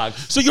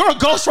Goldilocks. So you're a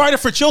ghostwriter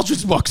for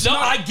children's books. No,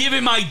 I give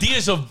him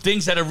ideas of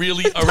things that are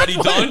really already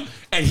done,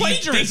 and he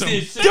thinks Plagiarism.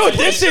 they're sick Dude,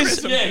 ideas. this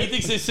is- he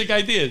thinks they're sick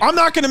ideas. I'm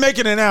not going to make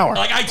it an hour.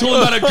 Like I told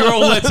him about a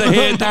girl who lets her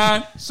hair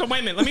down. So wait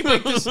a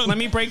minute. Let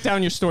me break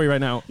down your story right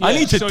now. I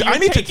need to- So you're I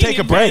need to taking take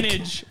a break.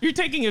 advantage- You're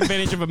taking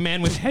advantage of a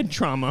man with head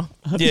trauma.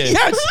 Yeah.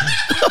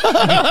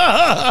 Yes.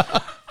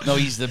 No,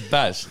 he's the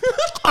best.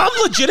 I'm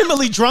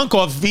legitimately drunk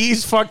off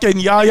V's fucking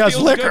Yaya's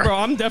Feels liquor. good, bro.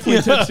 I'm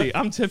definitely tipsy.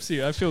 I'm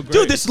tipsy. I feel great.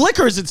 Dude, this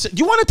liquor is insane.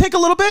 You want to take a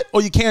little bit?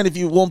 Or you can if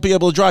you won't be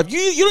able to drive. You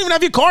don't even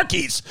have your car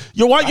keys.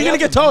 You're going to have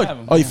get them. I towed. have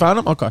them. Oh, you found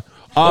them? Okay.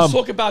 Let's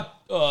talk about.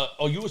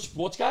 Are you a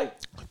sports guy?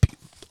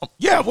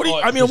 Yeah, what do you,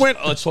 I mean,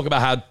 Let's talk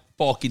about how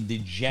fucking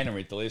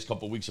degenerate the last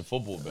couple of weeks of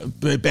football have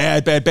been.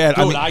 bad. Dude,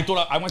 I I mean,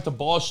 I went to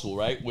Barstool,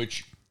 right?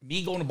 Which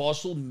me going to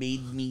Barstool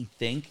made me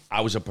think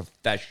I was a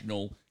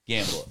professional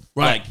gambler.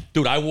 Right. Like,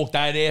 dude, I walked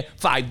out of there,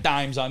 5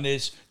 dimes on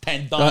this,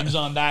 10 dimes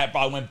on that,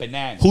 bro. I went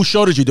bananas. whose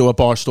show did you do at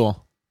Barstool?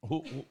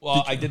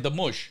 I did the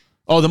mush.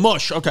 Oh, the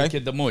mush. Okay.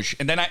 Did the mush.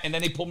 And then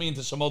they pulled me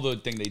into some other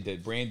thing they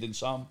did. Brandon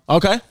some.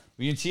 Okay.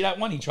 You didn't see that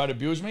one? He tried to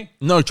abuse me?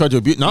 No, he tried to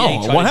abuse. No, Yeah,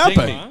 he tried what to ding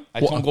happened? me. I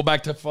told him go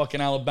back to fucking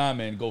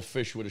Alabama and go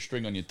fish with a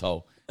string on your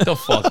toe. The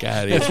fuck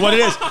out of here. That's what it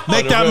is.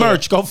 Make that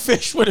merch. Go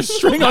fish with a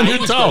string on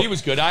your toe. He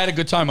was good. I had a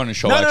good time on the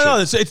show. No.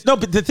 It's no.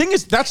 But the thing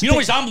is, that's You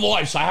know, I'm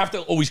live, so I have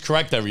to always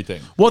correct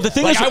everything. Well, the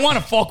thing Like, is, I want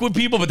to fuck with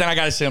people, but then I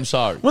gotta say I'm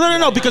sorry. well,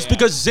 no, because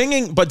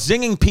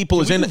zinging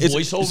people is in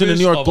the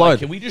New York blood. Like,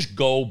 can we just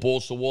go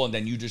balls to the wall and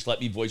then you just let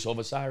me voice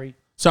over? Sorry.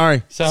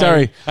 Sorry.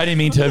 I didn't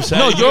mean to upset.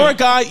 No, you're a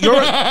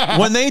guy.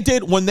 When they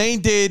did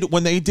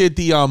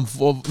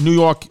the New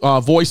York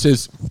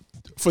voices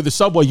for the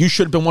subway, you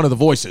should have been one of the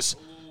voices.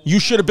 You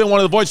should have been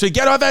one of the voices.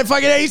 Get off that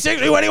fucking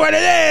 860. What do you want to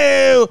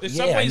do? The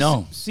Yeah, I subways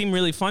know. seem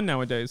really fun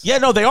nowadays. Yeah,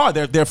 no, they are.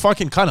 They're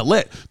fucking kind of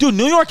lit, dude.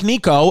 New York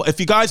Nico. If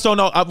you guys don't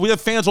know, we have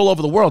fans all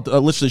over the world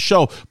listen to the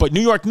show. But New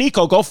York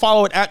Nico, go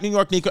follow it at New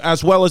York Nico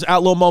as well as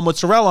at Lil Mo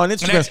Mozzarella on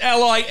Instagram. And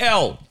that's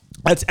LIL.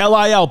 That's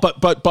LIL, but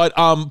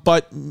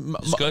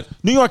good.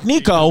 New York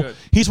Nico, good.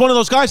 he's one of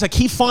those guys, like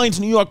he finds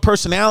New York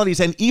personalities,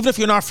 and even if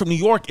you're not from New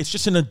York, it's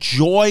just a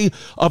joy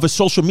of a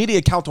social media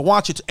account to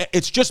watch.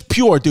 It's just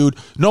pure, dude.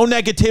 No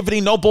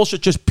negativity, no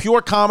bullshit, just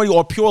pure comedy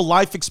or pure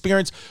life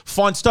experience,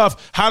 fun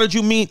stuff. How did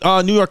you meet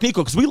New York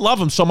Nico? Because we love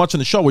him so much on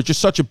the show. We're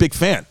just such a big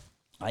fan.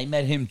 I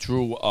met him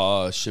through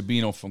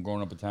Sabino from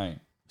Growing Up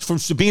Italian. From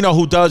Sabino,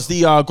 who does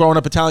the Growing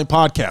Up Italian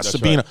podcast. That's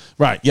Sabino,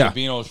 right? Yeah.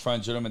 Sabino was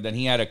friends with him, and then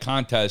he had a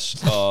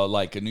contest,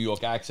 like a New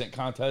York accent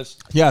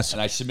contest. Yes. And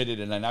I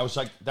submitted, and then that was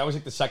like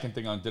the second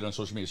thing I did on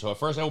social media. So at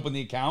first I opened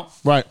the account,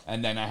 Right.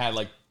 and then I had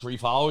like 3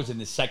 followers, and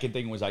the second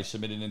thing was I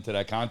submitted into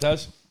that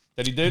contest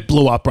that he did.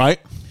 Blew up, right?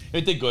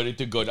 It did good. It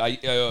did good.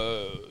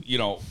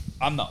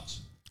 I'm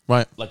nuts.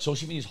 Right. Like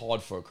social media is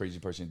hard for a crazy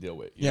person to deal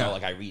with. You Yeah. know,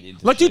 like I read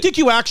into. Like, do you shit. think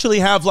you actually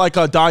have like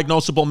a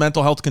diagnosable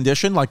mental health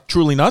condition, like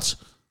truly nuts?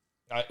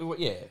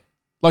 Yeah.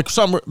 Like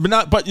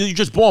but you're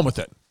just born with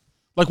it.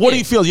 Like, what do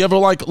you feel? You ever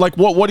like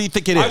what do you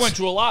think it is? I went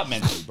through a lot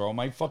mentally, bro.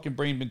 My fucking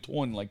brain been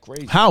torn like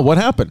crazy. How? What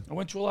happened? I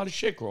went through a lot of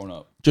shit growing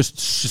up. Just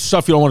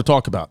stuff you don't want to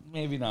talk about.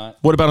 Maybe not.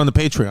 What about on the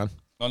Patreon?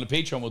 On the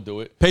Patreon, we'll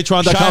do it.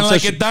 Patreon.com. Shine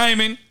like a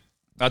diamond.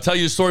 I'll tell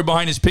you the story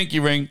behind his pinky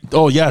ring.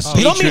 Oh, yes.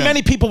 You don't meet Patreon.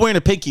 many people wearing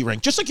a pinky ring.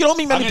 Just like you don't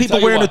meet many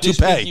people wearing a This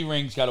pinky toupee.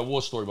 ring's got a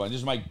war story behind it.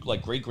 This is my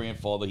like great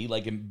grandfather. He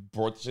like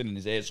brought this in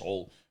his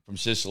asshole from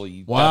Sicily.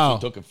 He Wow.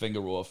 definitely took a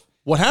finger off.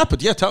 What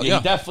happened? Yeah, He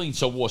definitely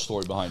it's a war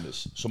story behind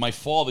this. So my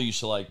father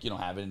used to like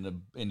have it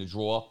in the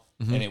drawer,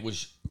 Mm-hmm. and it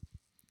was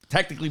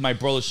technically my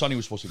brother Sonny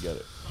was supposed to get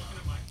it.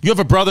 You have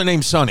a brother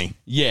named Sonny,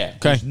 Yeah,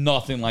 Okay. he's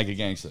nothing like a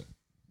gangster.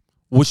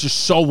 which is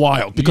so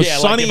wild because Yeah,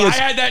 Sonny like if is.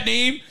 I had that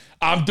name,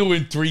 I'm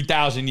doing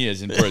 3,000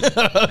 years in prison.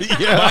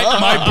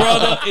 my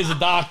brother is a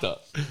doctor.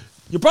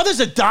 Your brother's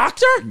a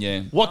doctor?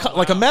 Yeah. What?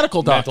 Like a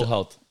medical doctor? Mental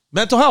health.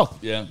 Mental health.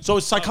 Yeah. So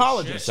it's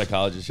psychologist.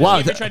 Psychologist. Wow.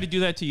 He ever tried to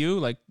do that to you?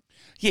 Like,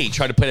 Yeah, he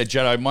tried to play that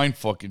Jedi mind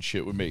fucking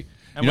shit with me.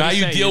 And You know what how do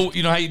you you say? deal?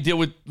 You know how you deal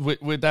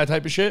with that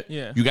type of shit?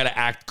 Yeah. You got to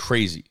act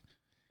crazy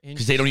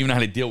because they don't even know how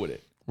to deal with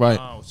it. Right.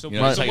 oh, so, You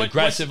know, it's so like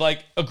aggressive.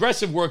 Like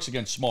aggressive works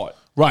against smart.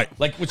 Right.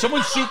 Like when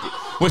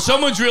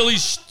someone's really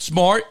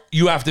smart,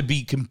 you have to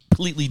be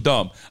completely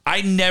dumb.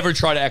 I never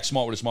try to act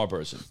smart with a smart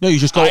person. No, you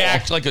just go I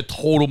act like a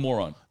total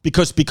moron.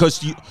 because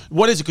you.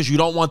 What is it? Because you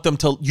don't want them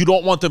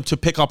to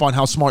pick up on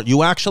how smart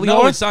you actually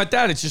No, are. it's not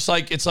that.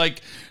 It's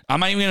like I'm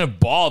not even gonna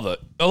bother.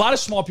 A lot of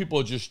smart people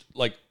are just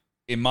like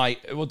it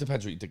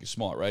depends what you think is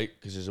smart, right?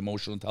 Because there's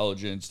emotional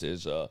intelligence.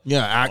 There's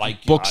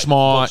book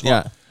smart.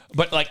 Yeah.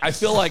 But like I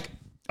feel like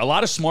a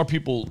lot of smart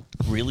people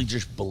really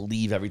just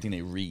believe everything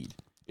they read.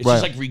 It's Right.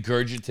 just like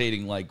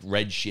regurgitating like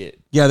read shit.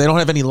 Yeah, they don't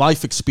have any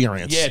life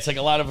experience. Yeah, it's like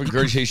a lot of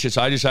regurgitated shit.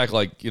 So I just act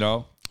like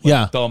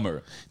Yeah.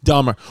 dumber.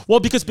 Dumber. Well,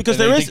 because And there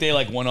they is think they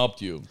like one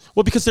upped you.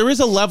 because there is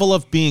a level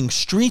of being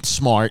street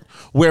smart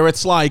where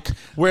it's like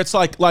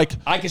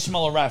I can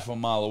smell a rat from a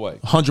mile away.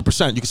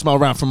 100%. You can smell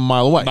around from a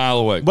mile away. Mile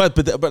away. But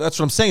that's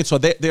what I'm saying. So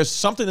there's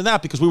something to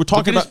that because we were Look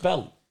talking at his about.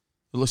 belly.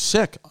 It looks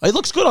sick. It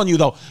looks good on you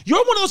though. You're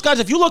one of those guys.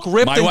 If you look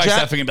ripped My and wife's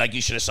jacked, definitely gonna be like,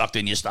 you should have sucked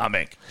in your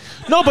stomach.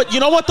 no, but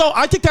you know what though?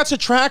 I think that's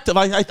attractive.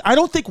 I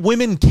don't think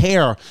women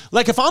care.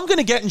 Like if I'm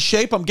gonna get in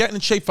shape, I'm getting in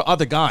shape for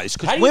other guys.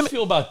 How do you Women.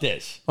 feel about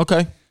this?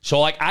 Okay.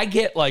 So like I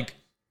get like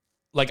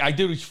I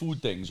do these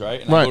food things, right?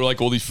 And Right. I go to like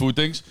all these food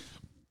things.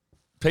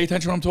 Pay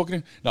attention when I'm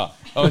talking. No.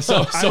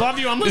 So I love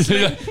you. I'm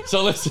listening.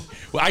 So listen,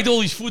 I do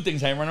all these food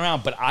things. I run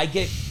around, but I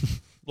get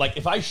like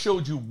if I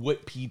showed you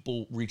what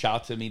people reach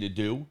out to me to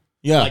do.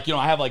 Yeah. Like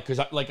I have like because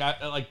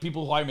I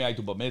people who hire me. I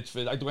do bar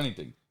mitzvahs. I do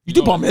anything. You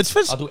do know bar what I mean?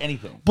 mitzvahs? I'll do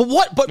anything. But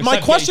what? But my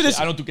Except question gay is,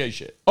 shit. I don't do gay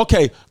shit.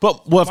 okay.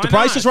 But well, if the Why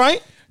price not? is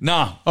right,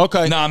 Nah.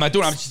 Okay. Nah, I'm not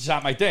doing it. It's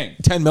not my thing.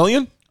 10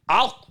 million.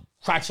 I'll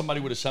crack somebody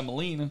with a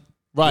semolina.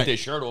 Right. With their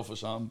shirt off or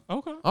something.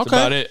 okay. That's Okay.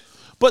 about it.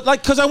 But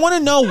like, because I want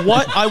to know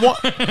what I want.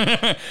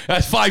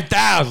 That's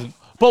 5,000.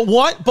 But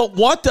what?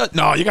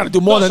 No, you got to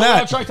do more than So I'm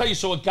that. trying to tell you.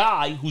 So a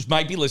guy who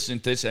might be listening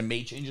to this and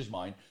may change his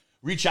mind,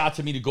 reach out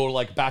to me to go to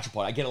like a bachelor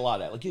party. I get a lot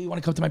of that. Like, you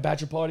want to come to my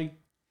bachelor party?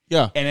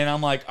 Yeah. And then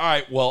I'm like, all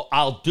right, well,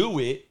 I'll do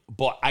it,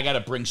 but I got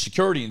to bring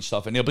security and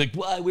stuff. And they'll be like,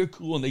 well, we're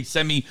cool. And they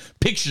send me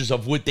pictures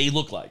of what they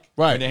look like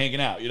Right. when they're hanging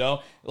out,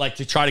 like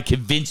to try to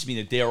convince me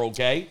that they're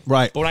okay.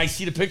 Right. But when I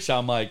see the picture,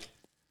 I'm like,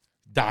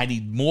 I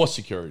need more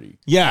security.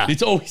 Yeah.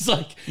 It's always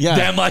like Yeah.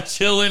 them like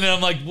chilling. And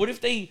I'm like, what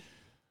if they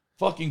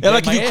fucking. Yeah,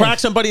 like if my you ass. crack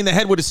somebody in the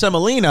head with a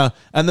semolina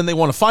and then they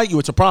want to fight you,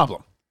 it's a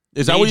problem.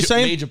 Is that what you're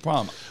saying? Major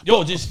problem.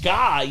 Yo, this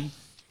guy,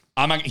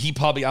 I'm not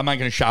going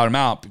to shout him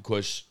out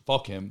because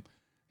fuck him.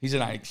 He's a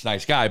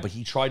nice guy, but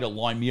he tried to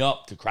line me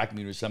up to crack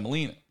me with a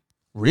semolina.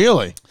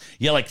 Really?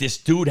 Yeah, like this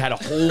dude had a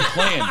whole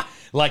plan.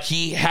 Like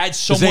he had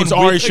someone. name's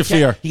Ari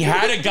Shaffir. He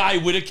had a guy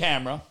with a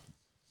camera,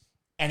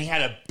 and he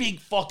had a big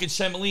fucking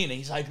semolina.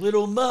 He's like,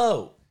 Little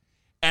Mo.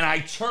 And I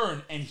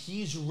turn, and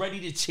he's ready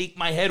to take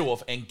my head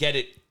off and get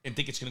it and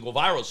think it's going to go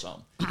viral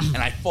some. And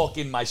I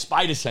fucking, my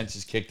spider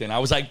senses kicked in. I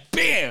was like,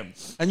 bam.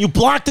 And you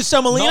blocked the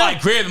semolina? No, I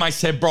grabbed him. I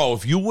said, bro,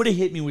 if you would have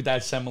hit me with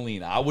that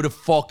semolina, I would have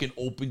fucking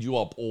opened you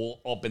up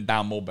all up and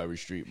down Mulberry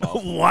Street, Mo.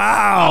 I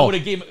Wow. would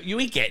have gave you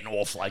ain't getting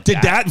off like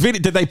Did that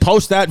video? Did they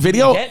post that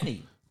video? Get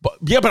me.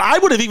 But I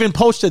would have even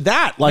posted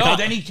that. Like, No,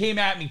 then he came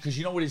at me because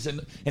you know what is, and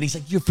he's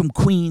like, "You're from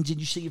Queens, and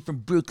you say you're from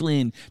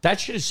Brooklyn."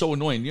 That shit is so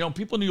annoying. You know,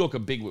 people in New York are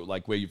big with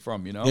like where you're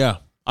from. You know, yeah,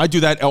 I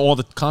do that all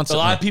the a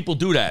constantly. lot of people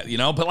do that. You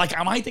know, but like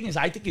my thing is,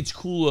 I think it's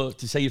cooler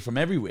to say you're from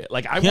everywhere.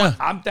 Like Yeah.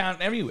 I'm down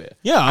everywhere.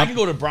 Yeah, I can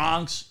go to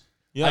Bronx.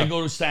 Yeah. I can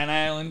go to Staten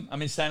Island.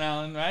 I'm in Staten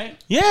Island, right?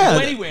 Yeah, I can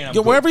go anywhere. And I'm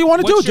yeah, wherever you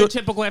want to What's do your it.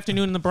 typical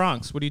afternoon in the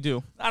Bronx? What do you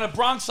do? Out of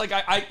Bronx, like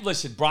I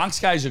listen. Bronx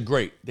guys are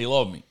great. They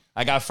love me.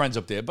 I got friends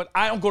up there, but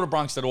I don't go to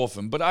Bronx that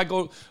often. But I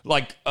go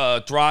like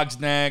Throgs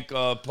Neck,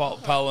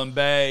 Pelham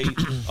Bay,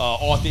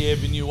 Arthur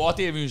Avenue.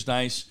 Arthur Avenue's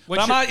nice. But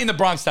I'm not in the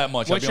Bronx that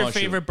much. What's I'll be your honest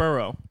with you. favorite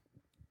borough?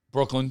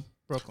 Brooklyn.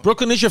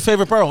 Brooklyn is your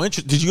favorite borough.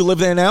 Did you live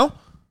there now?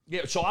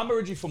 Yeah, so I'm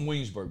originally from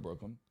Williamsburg,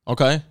 Brooklyn.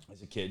 Okay.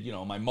 As a kid, you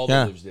know, my mother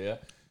Yeah. lives there.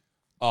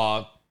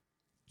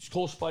 It's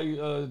close by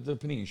the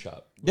panini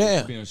shop.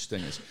 Yeah. The panini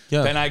stingers.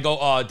 Yeah. Then I go.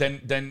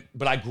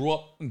 But I grew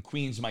up in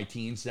Queens, my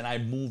teens. Then I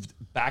moved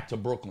back to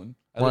Brooklyn.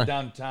 I Right. lived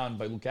downtown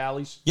by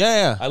Lucali's.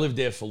 Yeah. I lived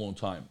there for a long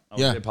time. I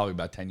was Yeah. there probably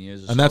about 10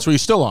 years. Or And that's where you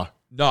still are.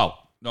 No.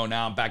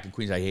 Now I'm back in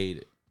Queens. I hate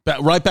it.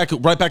 Right back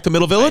to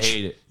Middle I Village.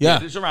 hate it.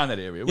 Yeah. It's around that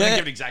area. We Yeah. didn't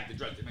give an exact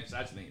address.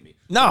 That's the name of me.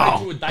 No. Somebody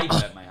threw a diaper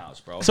at my house,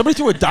 bro. Somebody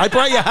threw a diaper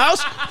at your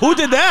house. Who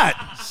did that?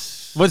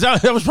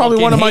 That was probably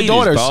Fucking one of my haters,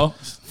 daughters. bro.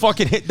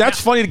 Fucking hit. That's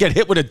funny to get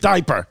hit with a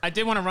diaper. I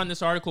did want to run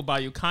this article by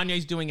you.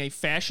 Kanye's doing a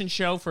fashion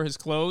show for his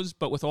clothes,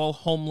 but with all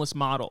homeless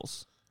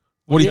models.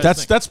 What do you, do you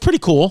think? that's pretty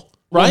cool,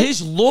 Well, right?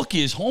 his look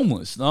is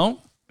homeless, no?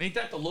 Ain't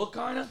that the look,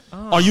 kind of?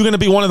 Are you going to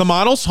be one of the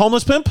models,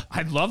 homeless pimp?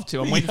 I'd love to.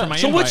 I'm waiting for my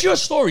So invite. what's your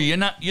story? You're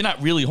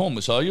not really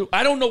homeless, are you?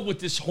 I don't know what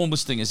this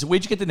homeless thing is.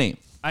 Where'd you get the name?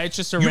 It's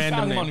just a You random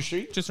found him name. on the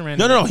street? Just a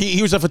random No. name.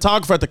 He was a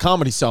photographer at the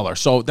Comedy Cellar,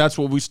 so that's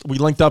what we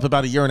linked up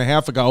about a year and a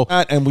half ago,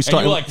 and we And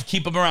started. you're like,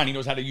 keep him around. He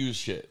knows how to use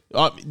shit.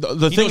 the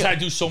he thing, knows how to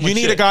do so much You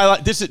need a shit. guy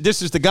like this.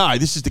 This is the guy.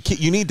 This is the key.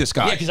 You need this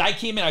guy. Yeah, because I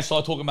came in, I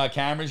started talking about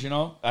cameras, you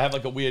know? I have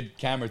like a weird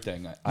camera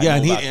thing. I Yeah, know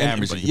and he- about and-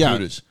 cameras and yeah.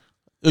 computers.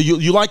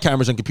 You like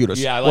cameras and computers.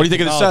 Yeah, I like what do you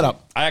think of the technology.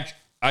 setup?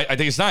 I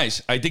think it's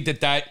nice. I think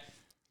that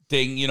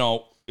thing, you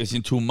know,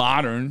 isn't too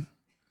modern.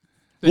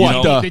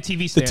 What know, the TV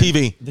The stand.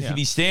 TV. The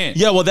TV stand.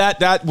 Yeah, well,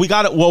 that we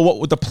got it. Well,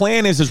 what the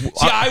plan is See,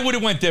 I would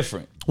have went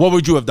different. what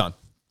would you have done?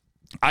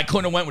 I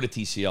couldn't have went with a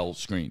TCL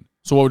screen.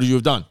 So what would you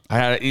have done? I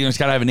had, it's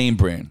got to have a name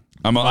brand.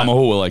 I'm a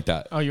hooah like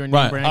that. Oh, you're a name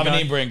Right. brand I'm guy? a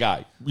name brand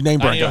guy. Name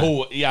brand I need guy. a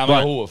hooah. Yeah, I'm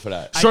Right. a hooah for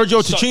that.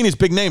 Sergio Tacchini's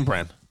big name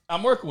brand.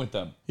 I'm working with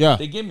them. Yeah.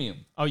 They give me them.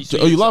 Oh,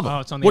 Oh, you love it. Oh,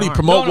 it's on the What do you arm.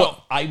 promote? No,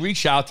 What? I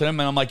reached out to them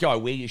and I'm like, yo, I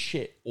wear your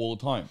shit all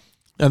the time.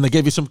 And they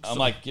gave you some. I'm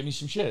like, give me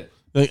some shit.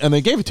 And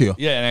they gave it to you.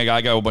 Yeah, and I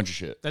got a whole bunch of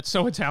shit. That's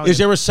so Italian. Is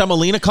there a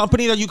semolina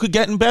company that you could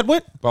get in bed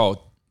with? Bro,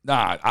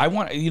 nah,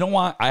 you know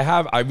what?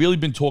 I've really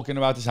been talking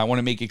about this. I want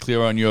to make it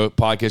clear on your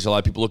podcast. A lot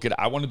of people look at it.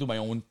 I want to do my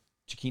own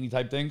zucchini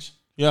type things.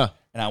 Yeah.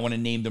 And I want to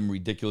name them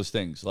ridiculous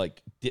things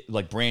like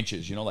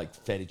branches, you know, like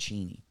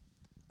fettuccine,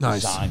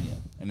 Nice. lasagna.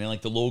 And then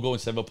like the logo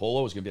instead of a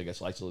polo is going to be like a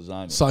slice of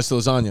lasagna. Slice of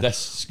lasagna.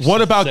 That's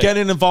What about sick.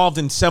 getting involved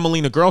in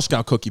semolina Girl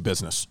Scout cookie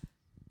business?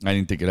 I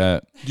didn't think of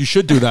that. You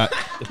should do that.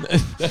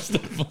 That's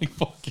definitely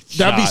fucking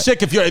That'd be shot.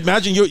 sick if you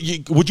imagine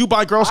you would you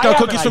buy Girl I Scout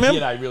have cookies an from idea him?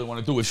 that I really want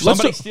to do. If Let's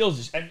somebody do- steals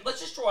this, and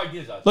let's just throw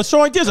ideas out. Let's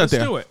throw ideas out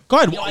there. do it. Go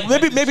ahead. Yo, I maybe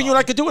invented maybe you and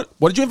I could do it.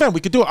 What did you invent?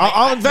 We could do it.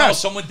 I'll No, invest.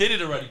 someone did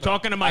it already.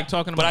 Talking to Mike,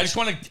 talking to But Mike. I just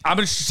want to. I'm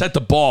going to set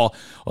the ball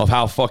of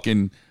how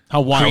fucking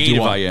How wild you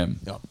creative are. I am.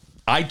 Yeah.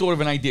 I thought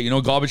of an idea. You know,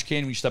 a garbage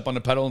can. We step on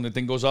the pedal and the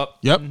thing goes up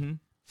Yep.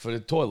 for the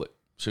toilet,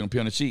 so you don't pee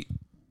on the seat.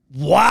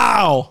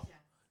 Wow.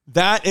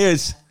 That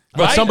is.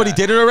 But Right? somebody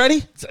did it already?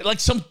 It's like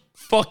some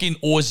fucking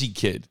Aussie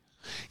kid.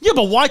 Yeah,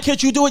 but why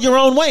can't you do it your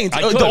own way?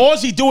 I The could.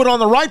 Aussie do it on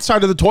the right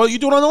side of the toilet. You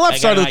do it on the left I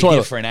side got of an the idea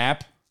toilet. for an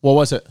app. What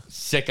was it?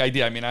 Sick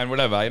idea. I mean,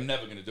 whatever. I'm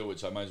never going to do it,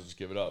 so I might as well just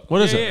give it up.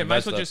 What is yeah, it? might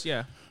as well Investor.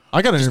 just,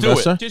 I got an do it.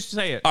 investor. Just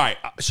say it. All right.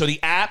 So the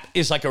app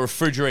is like a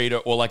refrigerator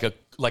or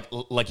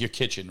like your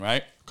kitchen,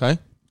 right? Okay.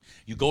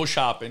 You go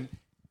shopping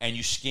and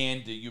you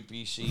scan the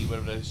UPC,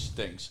 whatever those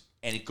things,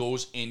 and it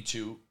goes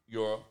into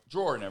your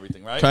drawer and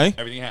everything, right? Okay.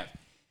 Everything you have.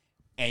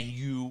 And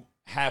you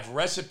have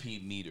recipe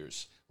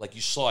meters. Like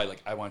you slide,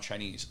 like I want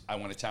Chinese, I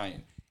want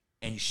Italian.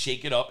 And you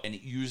shake it up and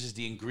it uses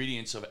the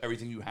ingredients of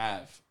everything you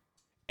have.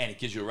 And it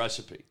gives you a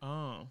recipe.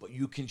 Oh. But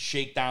you can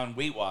shake down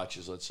Weight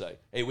Watchers, let's say.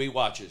 Hey, Weight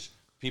Watchers.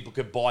 People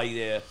could buy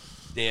their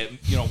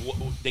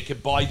they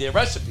could buy their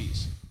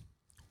recipes.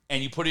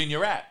 And you put it in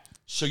your app.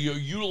 So you're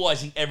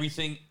utilizing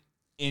everything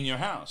in your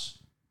house.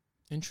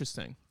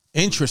 Interesting.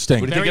 Interesting.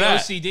 What do you Very think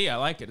of that? OCD. I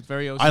like it. It's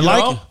very OCD. I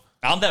like it.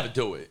 I'll never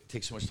do it. It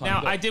takes so much time. Now,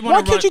 to do I it. did Why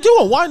want to can't you do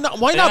it? Why not?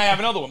 Why And I not? have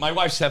another one. My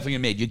wife's definitely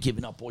made. You're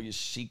giving up all your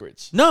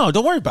secrets. No,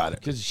 don't worry about it.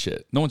 Because of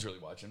shit. No one's really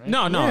watching, right?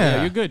 No,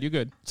 Yeah. you're good. You're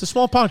good. It's a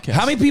small podcast.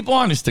 How many people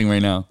on this thing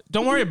right now?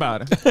 Don't worry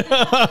about it.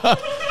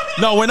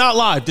 No, we're not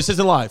live. This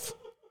isn't live.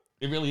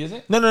 It really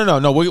isn't?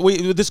 No.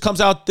 We this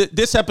comes out.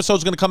 This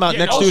episode's going to come out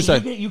next Oh,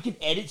 Tuesday. so you can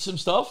edit some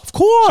stuff? Of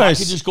course. So I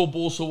can just go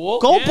balls to wall?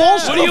 Go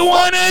balls. What do you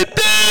want to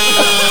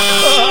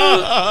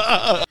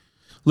do?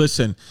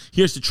 Listen,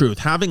 here's the truth.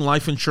 Having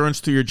life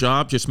insurance through your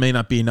job just may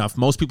not be enough.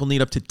 Most people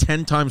need up to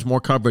 10 times more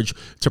coverage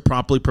to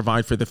properly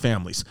provide for their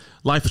families.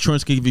 Life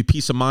insurance can give you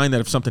peace of mind that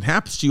if something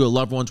happens to you, your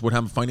loved ones would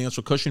have a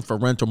financial cushion for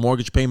rent or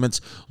mortgage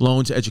payments,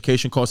 loans,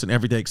 education costs, and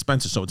everyday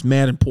expenses. So it's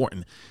mad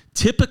important.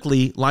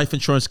 Typically, life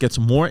insurance gets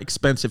more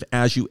expensive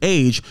as you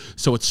age,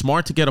 so it's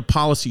smart to get a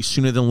policy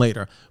sooner than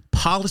later.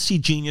 Policy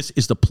Genius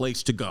is the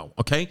place to go,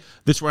 okay?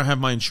 This is where I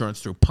have my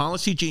insurance through.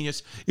 Policy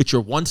Genius, it's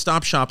your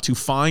one-stop shop to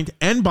find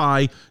and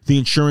buy the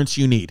insurance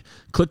you need.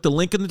 Click the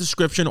link in the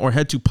description or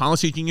head to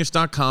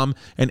policygenius.com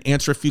and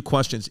answer a few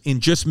questions.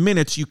 In just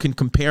minutes, you can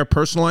compare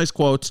personalized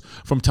quotes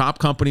from top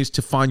companies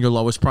to find your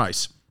lowest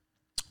price.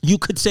 You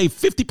could save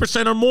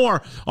 50% or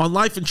more on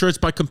life insurance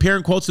by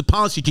comparing quotes with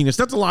Policy Genius.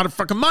 That's a lot of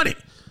fucking money.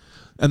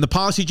 And the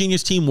Policy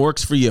Genius team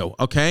works for you,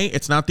 okay?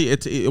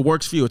 It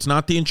works for you. It's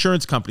not the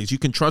insurance companies. You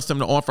can trust them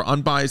to offer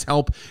unbiased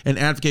help and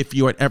advocate for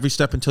you at every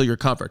step until you're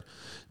covered.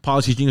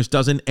 Policy Genius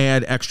doesn't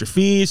add extra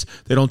fees.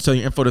 They don't sell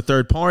your info to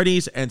third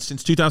parties. And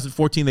since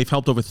 2014, they've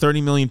helped over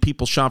 30 million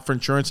people shop for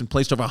insurance and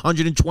placed over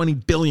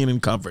 $120 billion in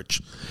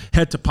coverage.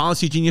 Head to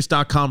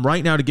policygenius.com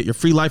right now to get your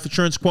free life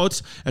insurance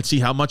quotes and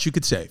see how much you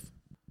could save.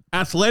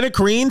 Athletic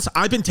Greens,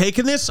 I've been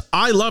taking this.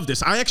 I love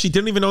this. I actually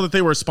didn't even know that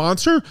they were a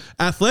sponsor.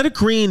 Athletic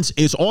Greens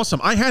is awesome.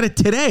 I had it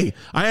today.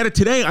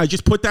 I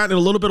just put that in a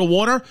little bit of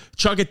water,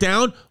 chug it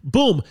down,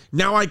 boom.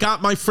 Now I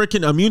got my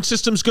freaking immune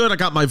system's good. I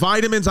got my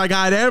vitamins. I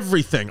got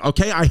everything,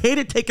 okay? I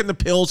hated taking the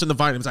pills and the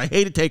vitamins. I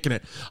hated taking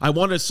it. I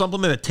wanted a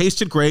supplement that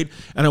tasted great,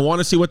 and I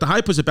wanted to see what the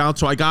hype was about,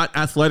 so I got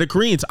Athletic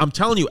Greens. I'm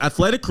telling you,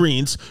 Athletic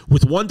Greens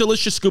with one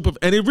delicious scoop of,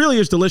 and it really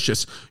is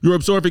delicious, you're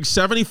absorbing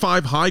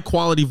 75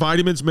 high-quality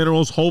vitamins,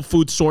 minerals, whole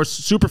food source,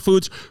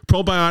 superfoods,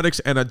 probiotics,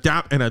 and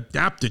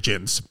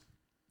adaptogens.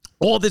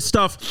 All this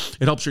stuff,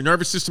 it helps your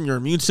nervous system, your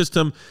immune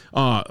system,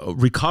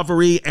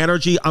 recovery,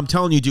 energy. I'm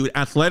telling you, dude,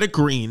 Athletic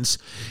Greens.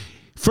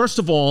 First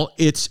of all,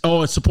 it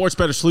supports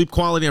better sleep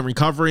quality and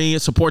recovery.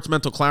 It supports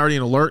mental clarity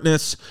and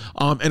alertness.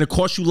 And it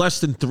costs you less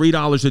than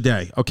 $3 a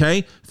day,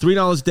 okay?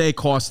 $3 a day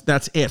cost,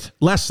 that's it.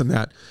 Less than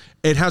that.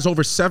 It has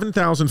over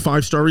 7,000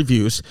 five-star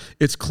reviews.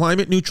 It's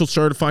climate neutral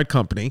certified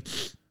company.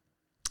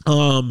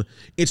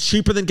 It's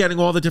cheaper than getting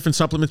all the different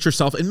supplements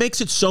yourself. It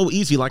makes it so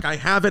easy. Like I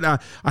have it, I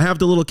have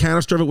the little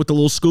canister of it with the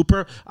little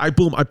scooper. I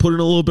put in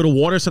a little bit of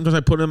water. Sometimes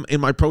I put them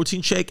in my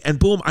protein shake, and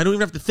boom, I don't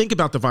even have to think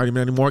about the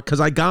vitamin anymore because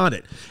I got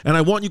it. And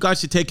I want you guys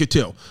to take it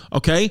too.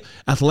 Okay,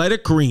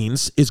 Athletic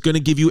Greens is going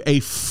to give you a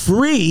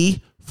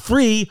free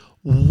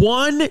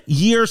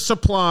 1-year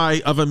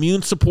supply of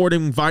immune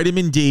supporting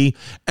vitamin D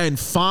and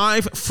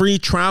 5 free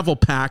travel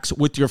packs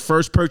with your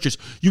first purchase.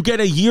 You get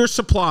a year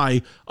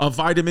supply of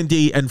vitamin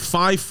D and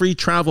 5 free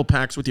travel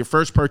packs with your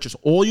first purchase.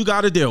 All you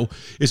got to do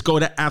is go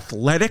to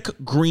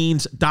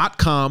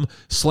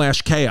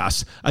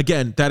athleticgreens.com/chaos.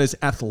 Again, that is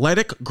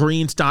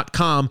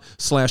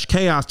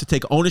athleticgreens.com/chaos to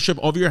take ownership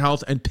over your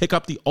health and pick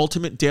up the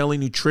ultimate daily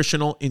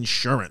nutritional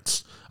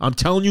insurance. I'm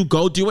telling you,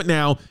 go do it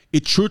now.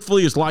 It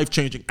truthfully is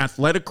life-changing.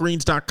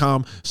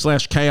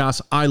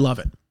 athleticgreens.com/chaos. I love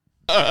it.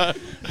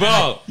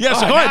 Bro. Yeah,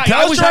 so go ahead.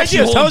 Tell us your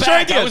ideas. Tell us your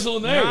I ideas. was a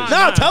little nervous.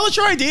 No, tell us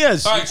your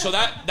ideas. All right, so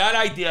that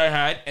idea I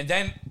had, and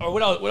then, or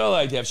what other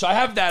idea? So I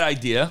have that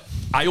idea.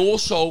 I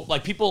also,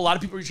 like a lot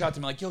of people reach out to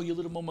me like, yo, you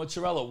little more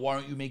mozzarella. Why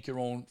don't you make your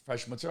own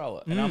fresh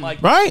mozzarella? And I'm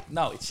like, right?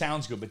 No, it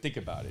sounds good, but think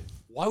about it.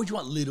 Why would you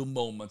want little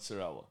more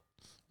mozzarella?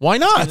 Why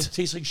not? It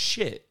tastes like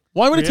shit.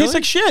 Why would it taste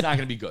like shit? It's not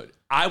going to be good.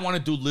 I want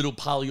to do little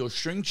palio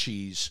string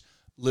cheese,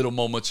 little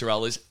more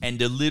mozzarellas, and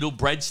the little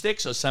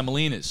breadsticks or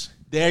semolinas.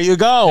 There you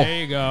go.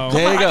 There you go.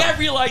 There you go. I got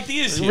real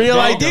ideas here. Real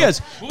bro.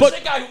 ideas. Who's But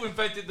the guy who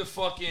invented the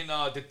fucking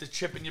the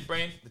chip in your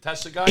brain? The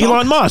Tesla guy?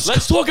 Elon Musk.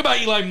 Let's talk about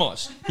Elon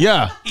Musk.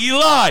 Yeah.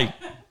 Eli.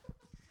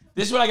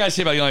 This is what I got to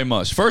say about Elon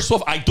Musk. First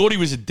off, I thought he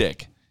was a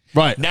dick.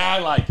 Right. Now I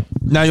like him.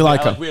 Now you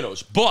like I him. like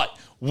weirdos. But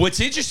what's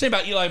interesting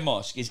about Elon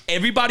Musk is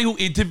everybody who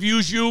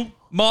interviews you,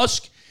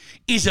 Musk,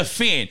 is a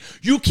fan.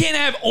 You can't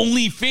have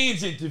only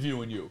fans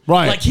interviewing you.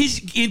 Right. Like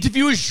his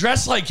interviewers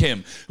dress like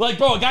him. Like,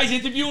 bro, a guy's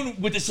interviewing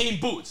with the same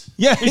boots.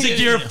 Yeah. He's like,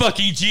 you're a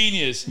fucking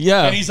genius.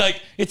 Yeah. And he's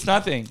like, it's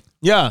nothing.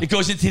 Yeah. It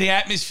goes into the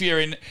atmosphere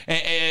and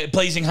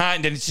blazing hot,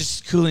 and then it's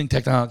just cooling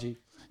technology.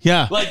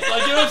 Yeah. Like you know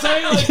what I'm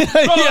saying? Like,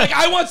 bro, like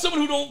I want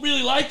someone who don't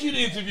really like you to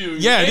interview you.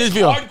 Yeah, Ask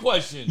interview. hard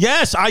questions.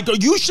 Yes,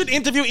 you should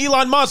interview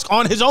Elon Musk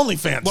on his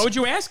OnlyFans. What would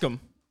you ask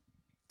him?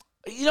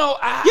 You know,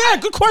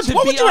 good question. to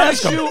What would be you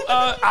honest ask him? with you,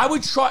 I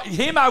would try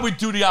him. I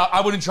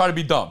wouldn't try to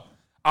be dumb.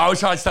 I would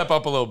try to step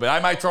up a little bit. I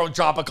might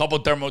drop a couple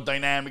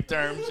thermodynamic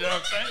terms. You know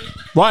what I'm saying?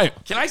 Right.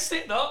 Can I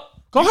stand up?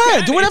 Go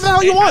ahead. Do whatever the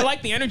hell you I want.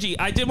 like the energy.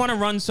 I did want to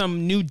run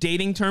some new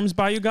dating terms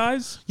by you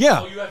guys.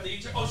 Yeah. Oh, you have the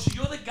intro. Oh, so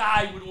you're the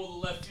guy with all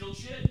the left field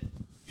shit?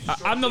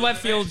 I'm the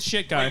left field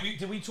shit guy. Wait,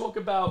 did we talk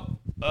about...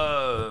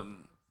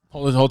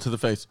 Hold to the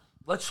face.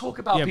 Let's talk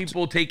about Yeah,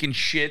 people taking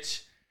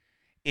shits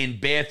in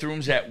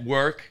bathrooms at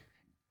work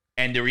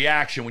and the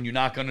reaction when you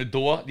knock on the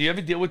door. Do you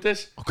ever deal with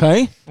this?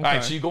 Okay. All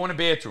right, so you go in a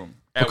bathroom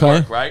at Okay.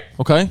 work, right?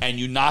 Okay. And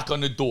you knock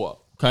on the door.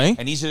 Okay.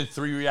 And these are the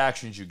 3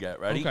 reactions you get.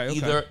 Ready? Okay.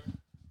 Either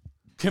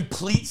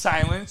complete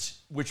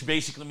silence, which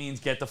basically means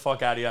get the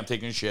fuck out of here, I'm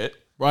taking a shit.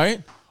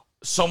 Right.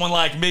 Someone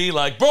like me,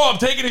 like, bro, I'm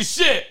taking a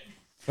shit.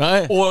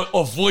 Right. Or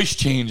a voice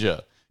changer.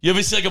 You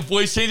ever see like a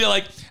voice changer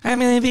like, I'm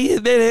gonna be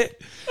a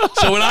minute.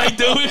 So what I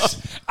do is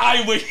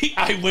I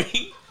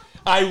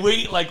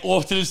wait like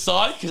off to the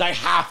side because I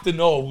have to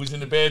know who's in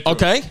the bathroom.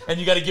 Okay. And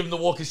you got to give them the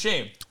walk of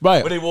shame.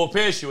 Right. When they walk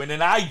past you. And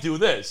then I do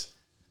this.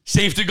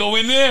 Safe to go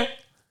in there?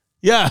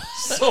 Yeah.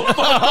 So fucked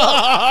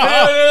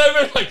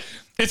up. Like,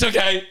 it's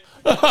okay.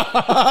 And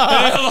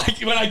then, like,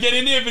 when I get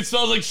in there, if it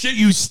smells like shit,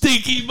 you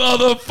stinky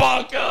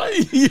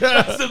motherfucker. Yeah.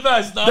 That's the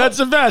best. No? That's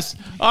the best.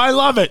 I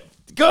love it.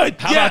 Good.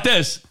 How about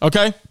this?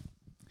 Okay.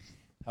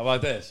 How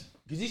about this?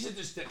 Because these are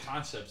just the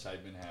concepts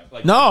I've been having.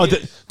 Like, No,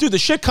 dude, the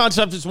shit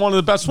concept is one of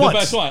the best ones. The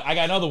best one. I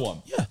got another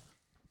one. Yeah.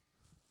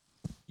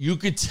 You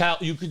could tell.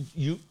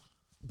 You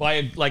buy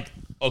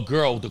a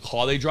girl the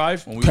car they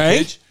drive when we Okay. were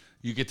kids.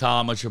 You could tell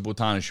how much of a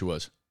Butana she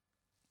was.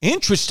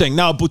 Interesting.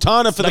 Now,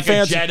 Butana for Like the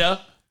fans a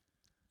Jetta.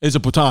 is a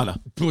Butana.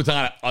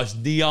 Butana. A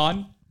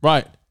neon.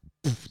 Right.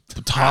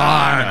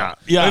 Butana.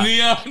 Yeah. A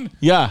neon.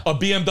 Yeah. A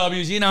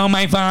BMWs. You know who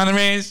my father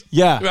is.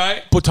 Yeah.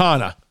 Right.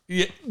 Butana.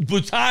 Yeah,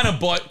 Butana,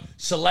 but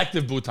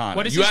selective Butana.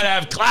 What is You this- had to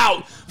have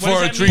clout for does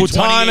a that mean? 328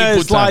 Butana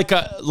is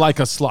Butana. like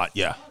a slut.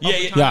 Yeah. Yeah,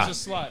 yeah,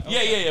 Butana's a slut.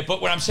 Okay. yeah.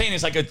 But what I'm saying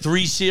is like a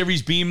 3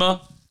 Series Beamer.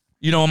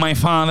 You know who my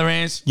father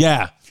is.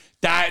 Yeah.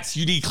 That's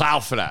you need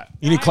clout for that.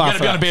 You need clout You gotta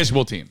for be on a that.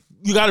 basketball team.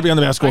 You got to be on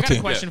the basketball I got a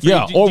team. question for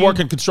Yeah. you. Or Do you- work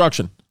in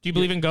construction. Do you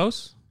believe in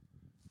ghosts?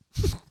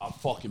 I'm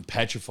fucking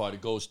petrified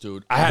of ghosts,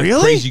 dude. I have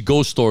Really? crazy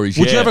ghost stories.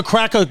 Would yeah. you ever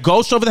crack a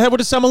ghost over the head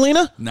with a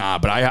semolina? Nah,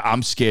 but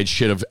I'm scared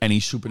shit of any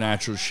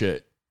supernatural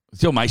shit.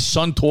 Yo, my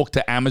son talked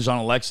to Amazon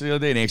Alexa the other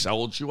day and asked how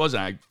old she was,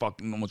 and I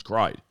fucking almost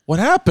cried. What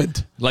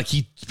happened? Like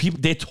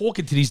they're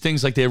talking to these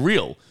things like they're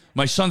real.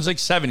 My son's like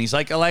 7. He's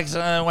like,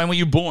 Alexa, when were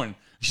you born?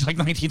 She's like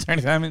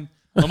 1937.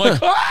 I'm like,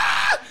 ah!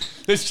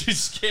 This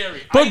is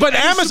scary. But Any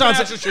Amazon's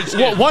supernatural shit's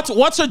scary.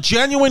 what's a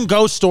genuine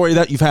ghost story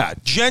that you've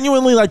had?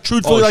 Genuinely, like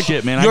truthfully, Oh like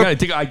shit, man! I you're- gotta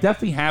think. I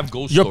definitely have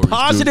ghost You're stories.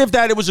 positive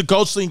that it was a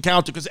ghostly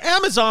encounter because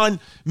Amazon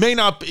may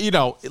not,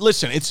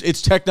 listen,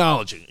 it's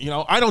technology.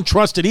 I don't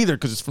trust it either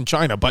because it's from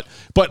China, but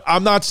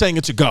I'm not saying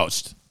it's a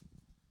ghost.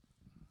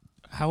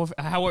 How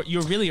are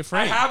you're really I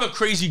afraid? have a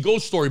crazy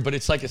ghost story, but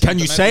it's like a. Can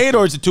you say it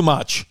or is it too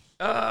much?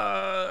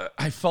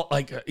 I felt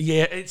like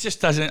yeah. It just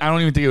doesn't. I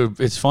don't even think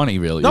it's funny,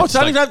 really. No, it's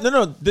not like, even.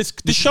 No. This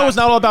show is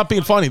not all about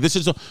being funny. This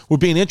is we're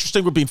being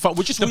interesting. We're being fun.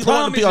 We The want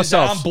problem to be is that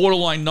ourselves. I'm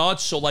borderline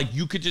nuts, so like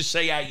you could just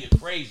say, "Yeah, you're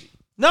crazy."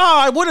 No,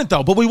 I wouldn't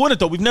though. But we wouldn't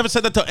though. We've never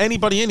said that to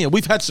anybody in here.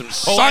 We've had some Oh,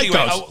 psychos.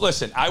 anyway,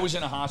 listen. I was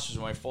in a hospice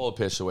when my father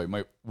passed away.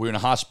 We were in a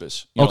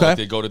hospice. You know, Okay. like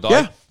they go to die.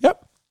 Yeah.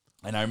 Yep.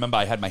 And I remember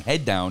I had my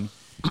head down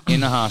in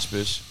the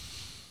hospice,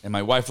 and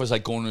my wife was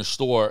like going to the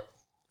store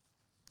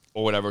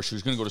or whatever. She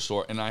was going to go to the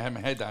store, and I had my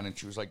head down, and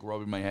she was like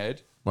rubbing my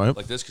head Right.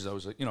 like this because I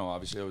was like,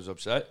 obviously I was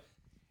upset.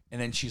 And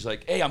then she's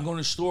like, "Hey, I'm going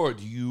to the store.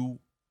 Do you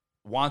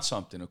want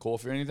something, a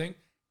coffee or anything?"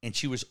 And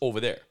she was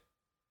over there.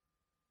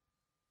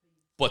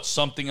 But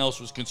something else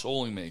was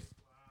consoling me.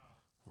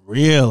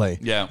 Really?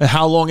 Yeah. And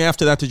how long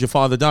after that did your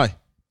father die?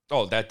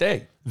 Oh, that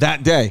day.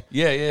 That day.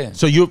 Yeah, yeah.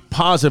 So you're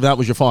positive that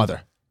was your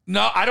father?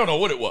 No, I don't know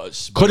what it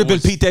was. but Could have it been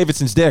was- Pete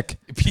Davidson's dick.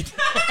 By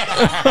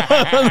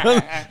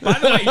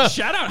the way,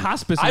 shout out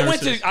hospice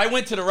nurses. I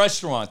went to the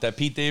restaurant that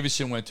Pete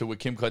Davidson went to with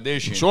Kim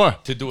Kardashian. Sure.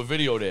 To do a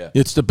video there.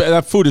 It's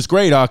that food is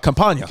great.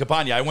 Campagna.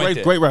 Campagna, I went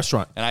there. Great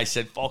restaurant. And I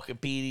said, "Fucking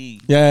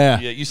Petey." Yeah.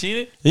 You seen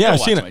it? Yeah, You I've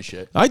don't seen watch it. My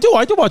shit. I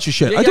do watch your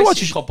shit. Yeah, I do yeah, I watch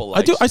seen your a couple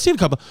I do. likes. I seen a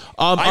couple.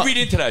 I read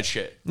into that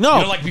shit.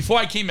 No. like before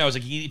I came here, I was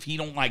like, if he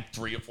don't like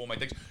 3 or 4 of my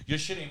things, your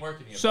shit ain't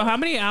working here. So how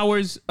many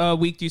hours a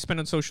week do you spend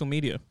on social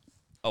media?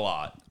 A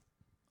lot.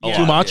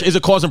 Too much? Yeah. Is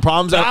it causing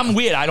problems? But I'm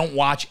weird. I don't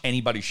watch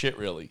anybody's shit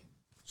really.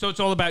 So it's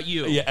all about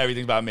you. Yeah,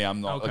 everything's about me. I'm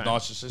not Okay. a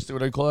narcissist. What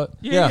do they call it?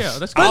 Yeah. Yeah.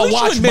 That's good. At I'll least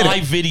you watch admit my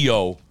it.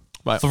 video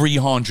Right.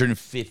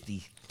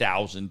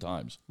 350,000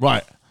 times.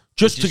 Right.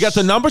 Just to get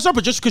the numbers up,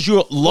 or just because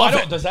you love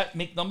it? Does that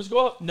make numbers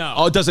go up? No.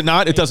 Oh, does it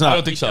not? It does not. I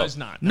don't think so. does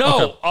not.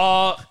 No.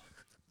 Oh,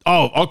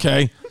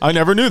 okay. I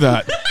never knew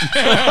that.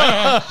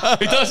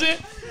 It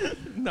doesn't?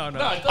 No.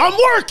 I'm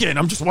working.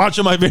 I'm just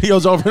watching my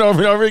videos over and over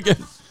and over again.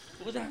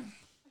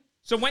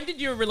 So when did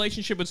your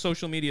relationship with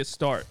social media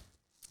start?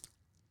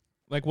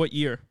 Like what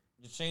year?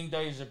 The same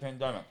day as the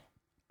pandemic.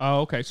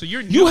 Oh, okay. So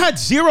you're You had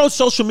zero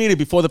social media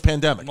before the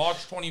pandemic. March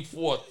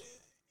 24th.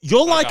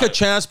 You're like a got it.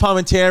 Chaz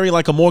Palminteri,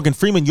 like a Morgan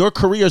Freeman. Your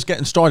career is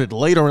getting started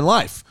later in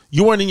life.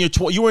 You weren't in your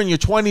you were in your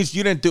 20s.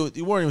 You didn't do it.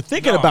 You weren't even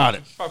thinking about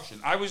it. Construction.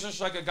 I was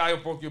just like a guy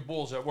who broke your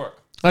balls at work.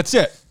 That's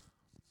it.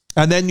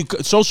 And then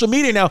social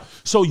media now.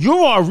 So you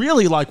are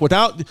really like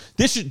without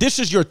this is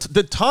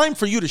the time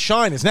for you to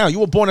shine is now. You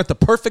were born at the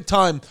perfect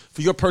time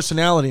for your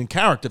personality and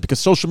character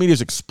because social media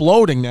is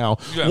exploding now.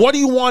 Yeah. What do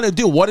you want to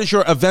do? What is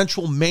your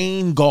eventual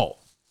main goal?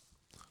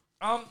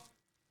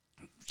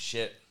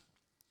 Shit.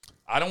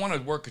 I don't want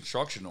to work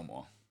construction no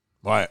more.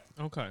 Right.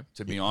 Okay.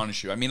 To be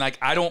honest with you. I mean, like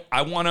I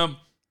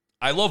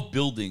love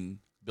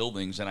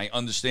buildings and I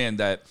understand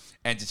that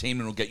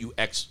entertainment will get you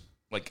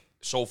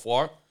so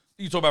far.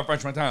 You talk about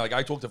French Montana. Like,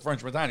 I talk to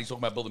French Montana. He's talking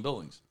about building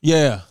buildings.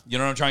 Yeah. You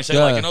know what I'm trying to say?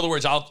 Yeah. Like, in other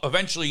words, I'll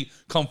eventually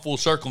come full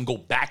circle and go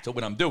back to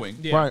what I'm doing.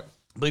 Yeah. Right.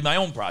 Build my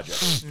own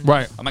project.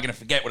 Right. I'm not going to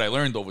forget what I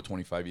learned over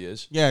 25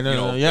 years. Yeah,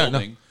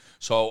 building.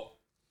 So,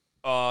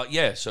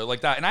 so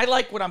like that. And I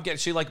like what I'm getting.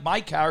 See, like, my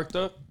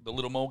character, the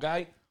Little Mo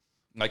guy,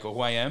 like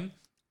who I am,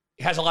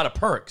 has a lot of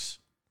perks.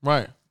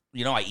 Right.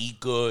 You know, I eat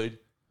good.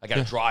 I got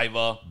a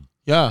driver.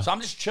 Yeah. So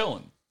I'm just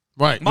chilling.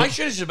 Right. My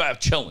shit is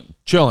about chilling.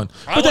 Chilling.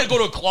 I want to go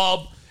to a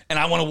club. And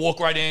I want to walk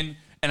right in,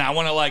 and I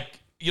want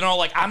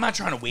to I'm not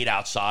trying to wait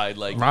outside,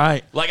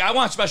 right. Like I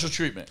want special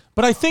treatment.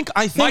 But I think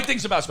my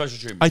thing's about special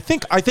treatment. I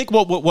think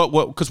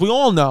what because we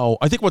all know.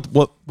 I think what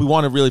we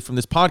want to really from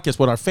this podcast,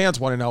 what our fans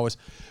want to know is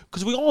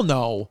because we all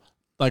know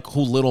like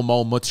who Little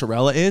Mo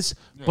Mozzarella is,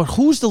 but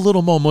who's the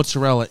Little Mo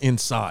Mozzarella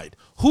inside?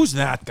 Who's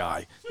that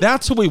guy?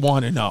 That's who we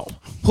want to know.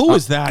 Who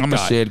is that guy? I'm a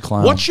sad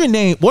clown. What's your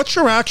name? What's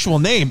your actual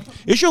name?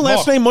 Is your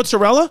last name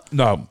Mozzarella?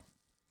 No,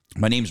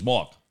 my name's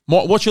Mark.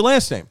 What's your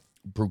last name?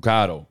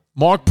 Brucato.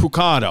 Mark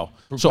Brucato.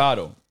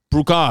 Brucato.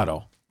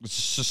 Brucato. It's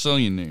a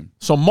Sicilian name.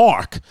 So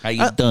Mark. How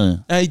you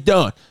doing? How you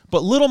doing?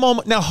 But Little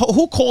Mo. Now,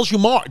 who calls you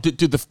Mark?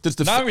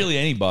 Not really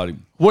anybody.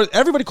 What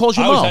everybody calls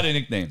you I Mo. always had a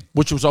nickname.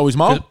 Which was always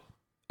Mo?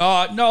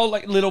 No,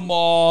 like Little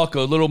Mark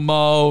or Little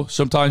Mo.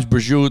 Sometimes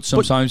Brigitte.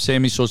 Sometimes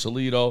Sammy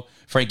Sausalito.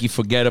 Frankie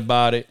Forget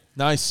About It.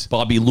 Nice.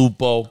 Bobby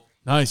Lupo.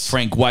 Nice.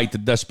 Frank White, the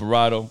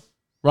Desperado.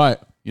 Right.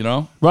 You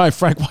know? Right.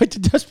 Frank White, the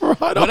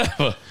Desperado.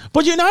 Whatever.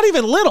 But you're not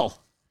even little.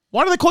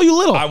 Why do they call you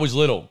little? I was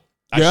little.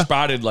 I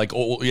sprouted like,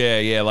 like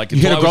you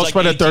hit a growth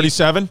spurt at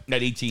 37?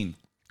 At 18.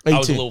 I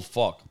was a little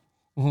fuck.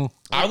 Mm-hmm.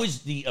 I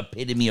was the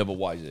epitome of a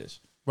wise ass.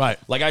 Right.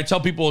 Like I tell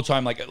people all the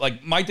time,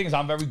 like my thing is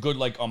I'm very good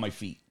like on my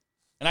feet.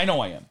 And I know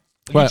I am.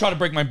 Like, right. You try to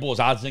break my balls,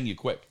 I'll zing you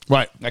quick.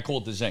 Right. I call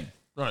it the zing.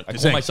 Right. I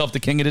call myself the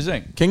king of the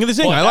zing. King of the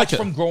zing. Well, I like it.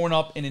 That's from growing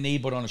up in a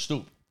neighborhood on a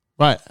stoop.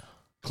 Right.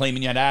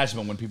 Claiming you had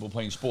asthma when people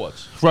playing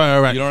sports.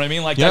 Right. You know what I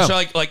mean? Like that's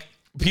like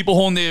people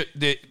holding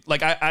the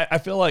like I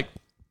feel like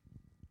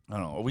I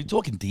don't know. Are we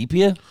talking deep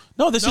here?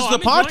 No, this is the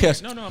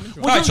podcast. No, I'm enjoying it.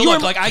 All right, so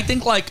look, like I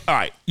think like all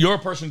right, you're a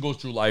person who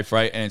goes through life,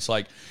 right? And it's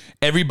like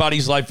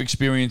everybody's life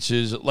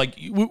experiences, like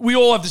we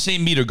all have the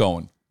same meter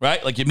going,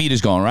 right? Like your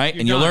meter's going, right?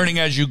 And you're learning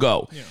as you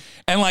go. Yeah.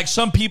 And like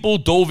some people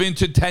dove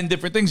into 10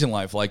 different things in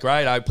life. Like,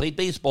 right, I played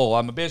baseball,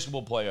 I'm a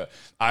basketball player.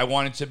 I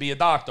wanted to be a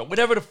doctor,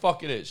 whatever the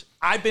fuck it is.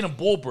 I've been a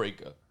ball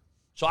breaker.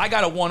 So I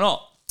got a one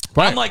up.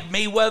 Right. I'm like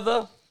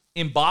Mayweather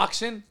in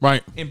boxing,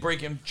 right? In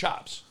breaking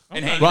chops.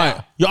 And hanging right.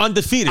 out. You're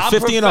undefeated, 50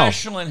 and 0. I'm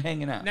professional in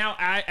hanging out. Now,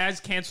 as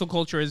cancel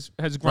culture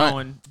has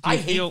grown, I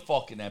hate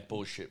fucking that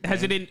bullshit. Man.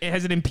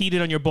 Has it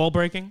impeded on your ball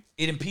breaking?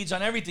 It impedes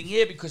on everything,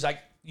 yeah, because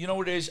you know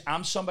what it is?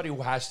 I'm somebody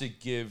who has to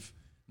give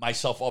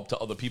myself up to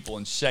other people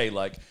and say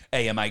like,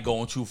 hey, am I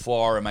going too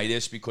far? Am I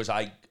this? Because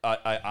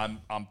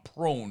I'm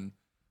prone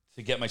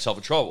to get myself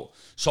in trouble.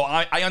 So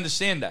I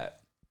understand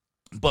that.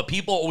 But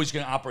people are always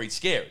going to operate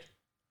scared.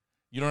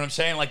 You know what I'm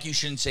saying? Like, you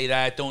shouldn't say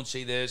that. Don't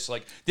say this.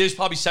 Like, there's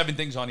probably 7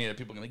 things on here that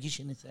people are like, you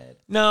shouldn't have said.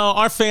 No,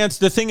 our fans.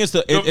 The thing is,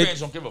 fans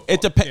don't give a fuck.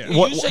 It depends.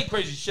 Yeah. You say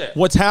crazy shit.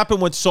 What's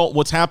happened with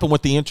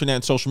the internet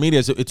and social media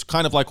is it's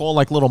kind of like all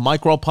like little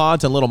micro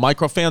pods and little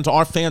micro fans.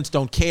 Our fans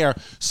don't care.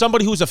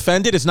 Somebody who's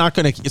offended is not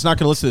gonna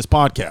listen to this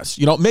podcast.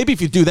 You know, maybe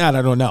if you do that,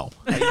 I don't know.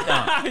 But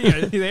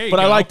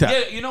I like that.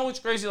 Yeah, you know what's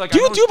crazy? Like, do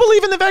you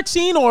believe in the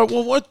vaccine or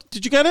what?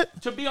 Did you get it?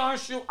 To be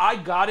honest with you, I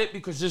got it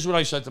because this is what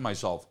I said to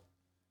myself.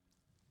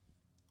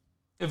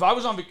 If I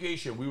was on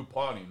vacation, we were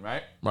partying,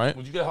 right? Right.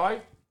 Would you get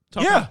high?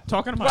 Talking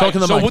to the mic. Talking to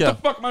the so mic, what the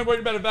fuck am I worried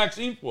about a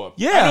vaccine for?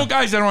 Yeah. I know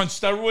guys that are on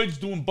steroids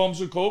doing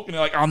bumps of coke, and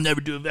they're like, I'll never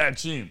do a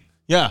vaccine.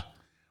 Yeah.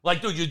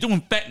 Like, dude, you're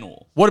doing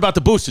fentanyl. What about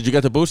the booster? Did you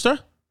get the booster?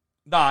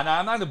 Nah,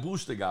 I'm not the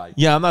booster guy.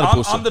 Yeah, I'm not a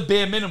booster. I'm the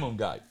bare minimum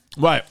guy.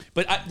 Right.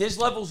 But there's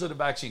levels of the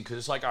vaccine, because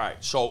it's like, all right,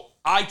 so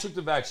I took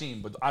the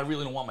vaccine, but I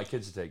really don't want my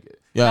kids to take it.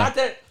 Yeah. Not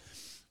that,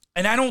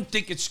 and I don't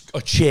think it's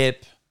a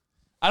chip.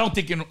 I'm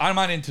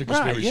not into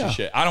conspiracy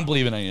shit. I don't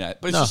believe in any of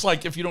that. But it's just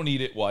like, if you don't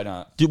need it, why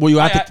not? Did you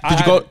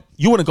go?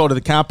 You wouldn't go to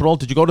the Capitol?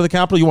 Did you go to the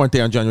Capitol? You weren't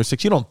there on January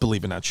 6th. You don't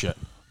believe in that shit.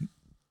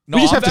 No,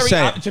 we just have to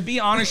say it. To be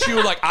honest with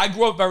you, like, I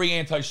grew up very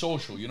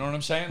antisocial. You know what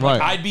I'm saying?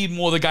 Like, right. I'd be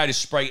more the guy to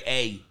spray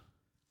A.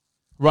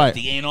 Right.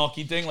 The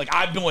anarchy thing. Like,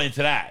 I've been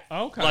into that.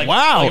 Okay. Like,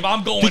 wow. Like, if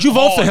I'm going did you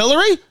vote for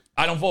Hillary?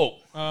 I don't vote.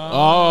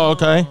 Oh,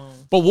 okay.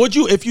 But would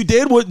you, if you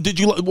did, did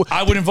you?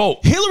 I wouldn't vote.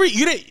 Hillary,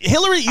 you didn't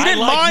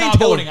mind not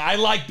Hillary. voting. I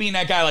like being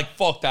that guy. Like,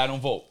 fuck that. I don't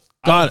vote.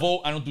 I don't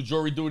vote. I don't do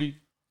jury duty.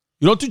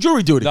 You don't do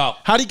jury duty? No.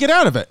 How do you get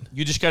out of it?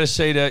 You just got to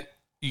say that.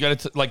 You got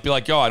to be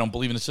like, yo, I don't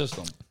believe in the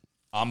system.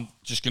 I'm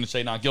just going to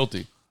say not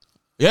guilty.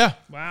 Yeah.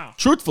 Wow.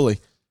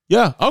 Truthfully.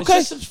 Yeah. Okay. The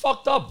system's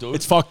fucked up, dude.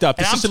 It's fucked up.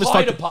 The And system I'm is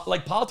tired fucked up. of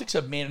like politics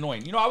have made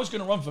annoying. You know, I was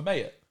gonna run for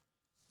mayor.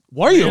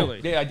 Were you?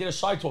 Really? Yeah, I did a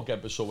Side Talk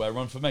episode where I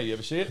run for mayor. You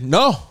ever see it?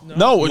 No. You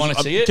want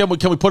to see it? Can we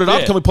put it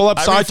up? Yeah. Can we pull up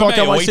I Side ran for Talk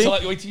mayor.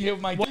 NYC? Wait till you hear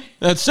my.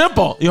 That's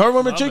simple. You heard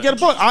women get a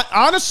book.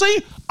 Honestly,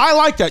 I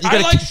like that. You I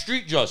gotta like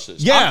street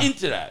justice. Yeah. I'm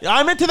into that.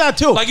 I'm into that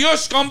too. Like, you're a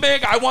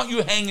scumbag. I want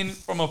you hanging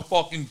from a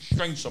fucking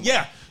string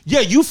somewhere. Yeah.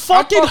 You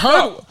fucking fucked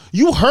hurt. up.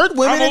 You hurt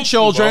women I'm and old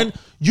school, children. bro.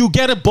 You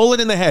get a bullet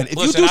in the head. If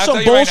Listen, you do I'll some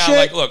tell you right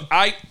bullshit, now, like,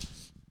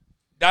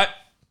 look,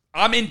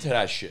 I'm into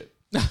that shit.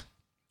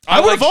 I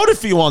would have like- voted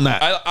for you on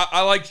that.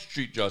 I like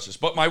street justice,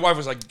 but my wife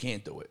was like, you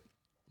can't do it.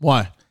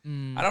 Why?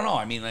 I don't know.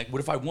 I mean, like, what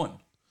if I won?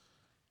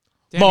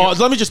 Well,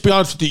 let me just be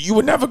honest with you. You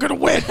were never gonna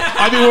win.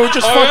 I mean, we were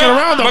just fucking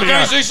around But over can I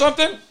here. say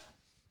something?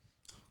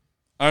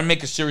 I'm gonna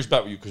make a serious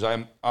bet with you because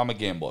I'm a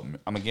gambler.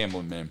 I'm a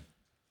gambling man.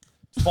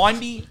 Find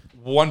me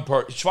one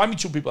person. Find me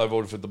two people I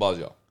voted for De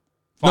Blasio.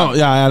 No,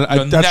 yeah,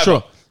 No, that's never.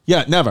 true.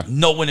 Yeah, never.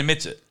 No one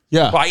admits it.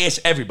 Yeah. But I ask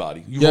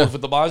everybody. You Yeah. voted for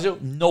De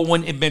Blasio? No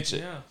one admits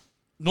it.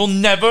 You'll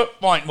never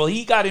find. Well,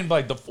 he got in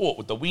by default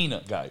with the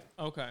Wiener guy.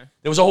 Okay.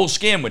 There was a whole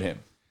scam with him.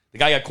 The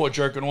guy got caught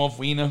jerking off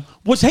Wiener.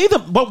 Was he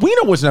but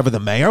Wiener was never the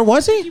mayor,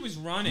 was He he? was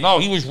running. No,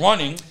 he was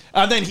running.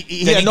 And then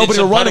he Then had he nobody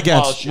did to some run pedophile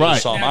against. shit or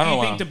Right. something. Now, I do don't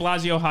you know. think De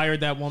Blasio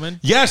hired that woman?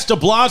 Yes, De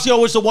Blasio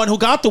was the one who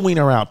got the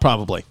Wiener out,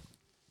 probably.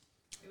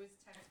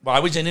 Well, I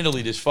was in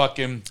Italy.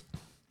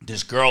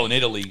 This girl in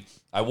Italy.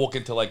 I walk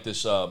into like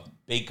this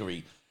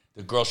bakery.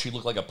 The girl, she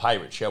looked like a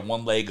pirate. She had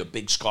one leg, a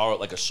big scar,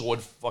 like a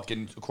sword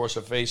fucking across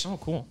her face. Oh,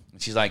 cool.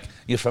 And she's like,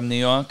 "You're from New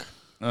York?"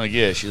 Oh,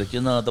 yeah. She's like,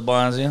 "You know De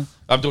Blasio?"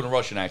 I'm doing a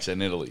Russian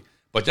accent in Italy.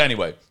 But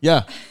anyway,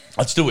 Yeah.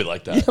 let's do it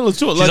like that. Yeah, let's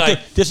do it. She's Like,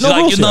 like, there's she's no like,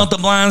 rules "You know here." De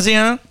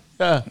Blasio?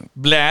 Yeah.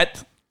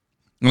 Blatt?"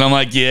 And I'm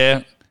like,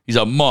 "Yeah." He's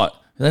a mutt.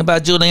 What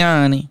about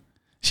Giuliani?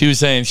 She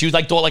was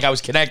like, thought like I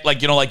was connect,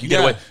 like, you know, like you get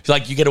Yeah. away. She's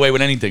like, you get away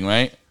with anything,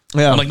 right?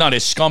 Yeah. I'm like, no, they're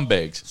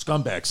scumbags.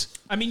 Scumbags.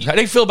 I mean, How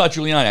do you feel about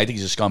Giuliani? I think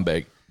he's a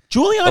scumbag.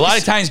 Giuliani. A lot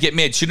of Italians get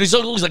mad. There's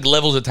always like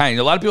levels of Italians.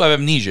 A lot of people have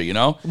amnesia, you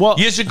know? Well-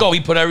 years ago, he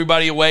put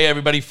everybody away.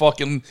 Everybody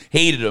fucking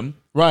hated him.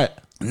 Right.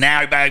 Now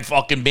everybody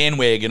fucking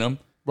bandwagon him.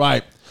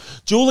 Right.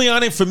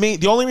 Giuliani, for me,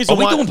 the only reason Are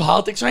we why... doing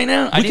politics right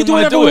now? We can do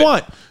whatever we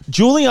want.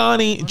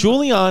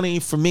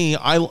 Giuliani, for me,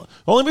 the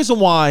only reason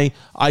why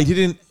I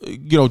didn't,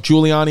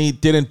 Giuliani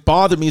didn't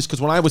bother me is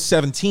because when I was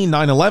 17,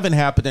 9/11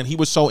 happened, and he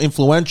was so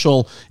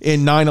influential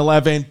in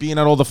 9/11, being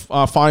at all the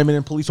firemen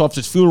and police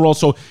officers' funerals.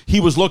 So he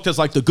was looked as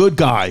like the good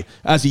guy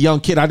as a young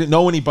kid. I didn't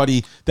know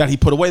anybody that he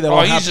put away. That Oh,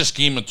 all he's happened, a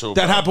schemer too.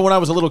 that bro. happened when I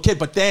was a little kid.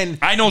 But then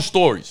I know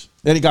stories.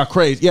 he got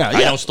crazy. Yeah,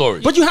 I know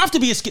stories. But you have to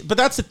be but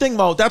that's the thing,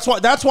 Mo. That's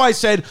why I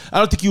said I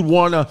don't think you'd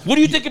want to. What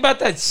do you think about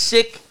that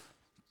sick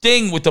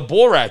thing with the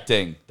Borat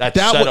thing that's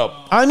set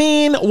up? I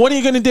mean, what are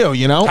you going to do?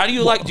 How do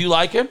you like? Do you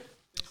like him?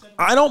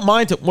 I don't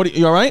mind it.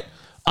 You all right?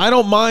 I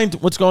don't mind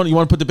what's going on. You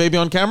want to put the baby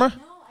on camera?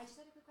 No, I just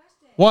had a quick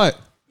question. What?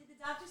 Did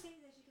the doctor say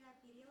that she could have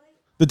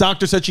Pedialyte? The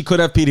doctor said she could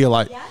have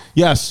Pedialyte. Yes?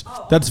 Yes.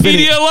 Oh, That's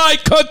Vinny.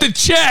 Pedialyte, cut the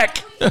check.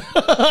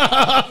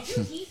 Did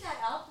you heat that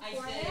up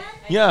beforehand?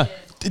 Yeah.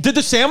 Did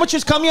the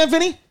sandwiches come yet,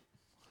 Vinny?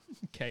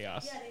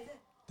 chaos. Yeah, they did.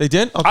 They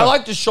did? Okay. I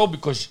like the show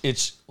because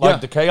it's like Yeah.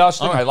 the chaos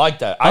thing. I like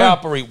that. I Alright.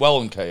 operate well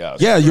in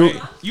chaos. Yeah, you're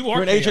You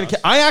an agent.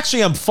 I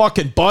actually am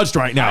fucking buzzed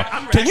right now.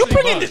 Can you actually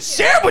bring in the buzzed.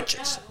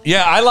 sandwiches?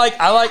 Yeah, I like.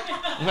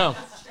 No.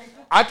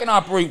 I can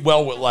operate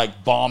well with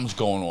like bombs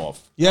going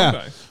off. Yeah.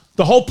 Okay.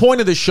 The whole point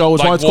of this show is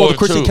Like why it's called the War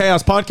Christian II.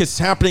 Chaos Podcast. It's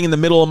happening in the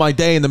middle of my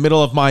day, in the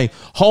middle of my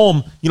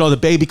home. The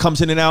baby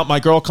comes in and out. My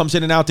girl comes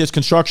in and out. There's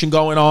construction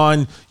going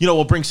on.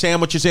 We'll bring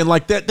sandwiches in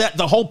like that.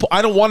 The whole.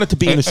 I don't want it to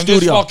be in the And studio.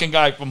 this fucking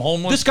guy from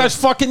Homeless. This guy's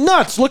fucking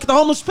nuts. Look at the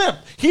homeless pimp.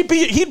 He'd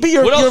be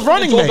your, What else your did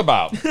running we talk mate.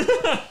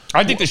 about?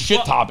 I think the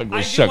shit topic I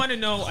was do sick. want to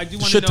know. I do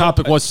want to Shit know.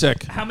 topic was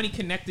sick. How many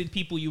connected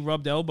people you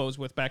rubbed elbows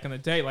with back in the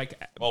day,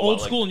 like Oh, old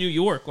like- school New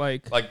York,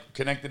 like Like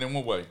connected in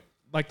what way?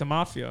 the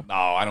mafia? No,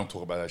 I don't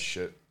talk about that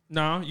shit.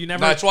 No, you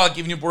never. No, that's why like,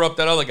 even you brought up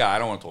that other guy. I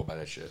don't want to talk about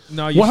that shit.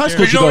 No, you. What high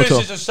school scared. did you know go what it to?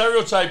 is? It's a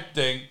stereotype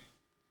thing,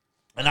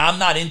 and I'm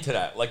not into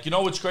that. Like, you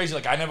know what's crazy?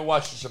 Like, I never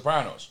watched The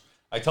Sopranos.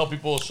 I tell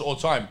people all the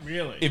time.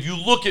 Really? If you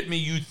look at me,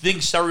 you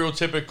think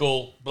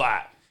stereotypical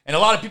black, and a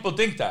lot of people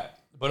think that.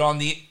 But on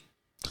the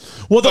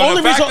Well, the but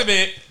only the fact reason. of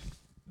it,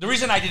 the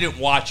reason I didn't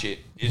watch it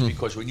is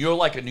because when you're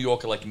like a New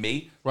Yorker like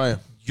me, Right.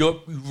 you're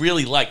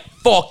really like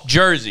fuck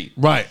Jersey.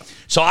 Right.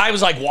 So I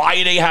was like, why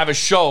do they have a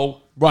show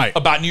Right.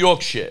 about New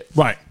York shit?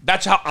 Right.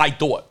 That's how I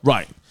thought.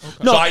 Right.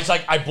 So No.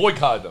 I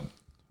boycotted them.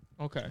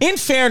 Okay. In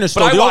fairness,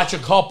 But though, I the watch a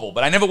couple,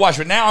 but I never watched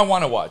it. Now I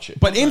want to watch it.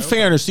 But in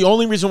fairness, the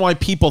only reason why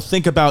people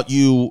think about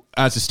you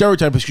as a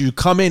stereotype is because you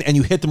come in and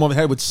you hit them over the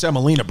head with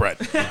semolina bread.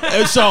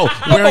 And so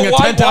wearing a But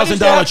why does it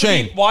 $10,000 have to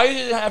chain. be- Why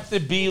does it have to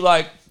be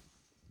like,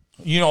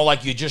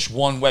 like you're just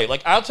one way?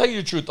 Like, I'll tell you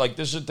the truth. Like,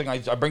 this is the thing.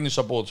 I bring this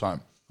up all the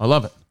time. I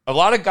love it. A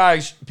lot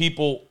of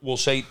people will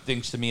say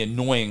things to me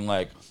annoying,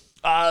 like,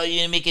 "Oh,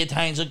 you make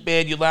Italians look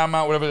bad. You loud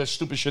mouth, whatever that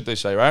stupid shit they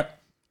say, right?"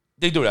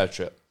 They do that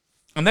shit,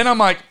 and then I'm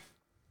like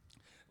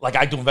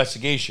I do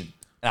investigation,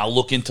 and I'll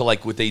look into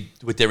like what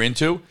they're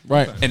into,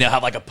 Right. And they'll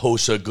have like a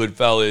poster of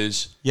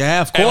Goodfellas,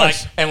 Yeah, of and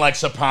course. like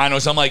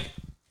Sopranos. I'm like,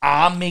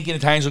 I'm making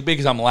Italians look big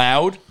because I'm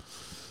loud.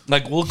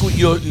 Like, look what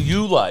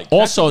you like.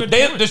 Also,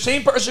 the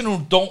same person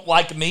who don't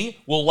like me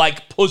will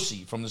like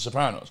Pussy from The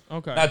Sopranos.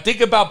 Okay. Now,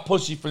 think about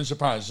Pussy from The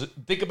Sopranos.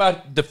 Think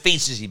about the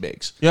faces he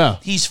makes. Yeah.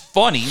 He's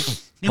funny.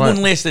 He Right.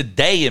 wouldn't last a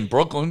day in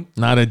Brooklyn.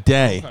 not a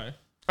day. Okay.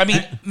 I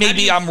mean,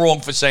 maybe I'm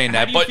wrong for saying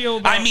that, do you but feel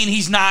about- I mean,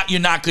 he's not. You're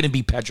not going to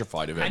be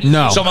petrified of it.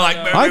 No. Someone like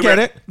I get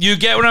it. You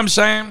get what I'm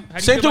saying? How do you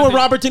Same feel thing about with the-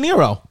 Robert De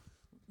Niro.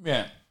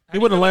 Yeah. He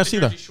wouldn't last the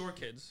either. Jersey Shore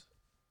kids.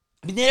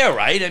 I mean, they're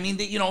right. I mean,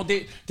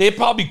 they're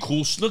probably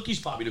cool. Snooki's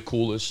probably the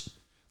coolest.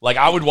 Like,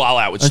 I would wild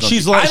out with And Snooki.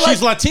 she's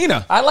I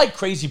Latina. I like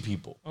crazy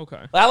people. Okay.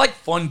 I like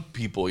fun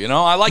people, you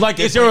know? I like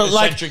Is there a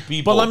eccentric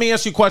people. But let me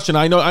ask you a question.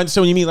 I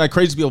understand what you mean, like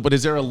crazy people. But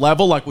is there a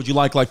level? Like, would you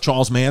like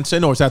Charles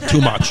Manson, or is that too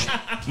much?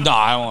 No,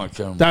 I don't like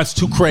him. That's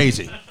too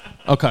crazy.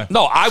 Okay.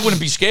 No, I wouldn't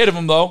be scared of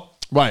him, though.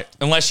 Right.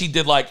 Unless he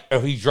did, like,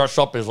 if he dressed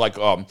up as, like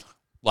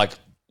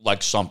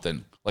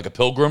something. Like a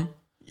pilgrim.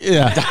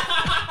 Yeah.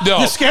 No.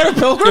 You scared of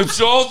pilgrims? If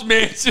Charles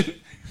Manson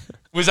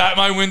was at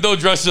my window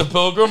dressed as a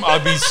pilgrim,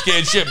 I'd be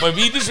scared shit. But if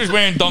he just was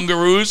wearing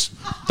dungarees,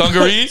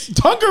 Dungarees.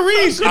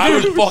 I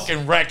would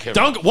fucking wreck him.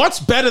 What's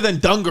better than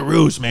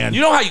dungaroos, man?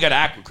 You know how you got to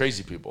act with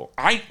crazy people.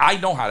 I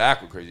know how to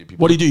act with crazy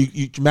people. What do?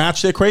 You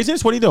match their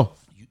craziness? What do you do?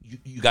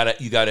 You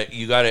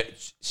gotta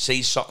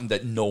say something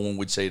that no one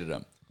would say to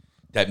them,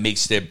 that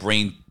makes their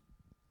brain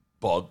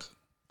bug,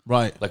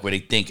 Right. like where they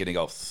think and they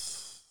go,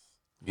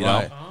 you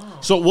Right. know.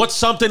 So what's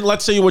something?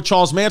 Let's say you were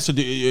Charles Manson.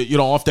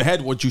 Off the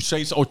head. Would you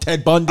say so? Or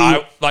Ted Bundy?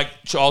 I like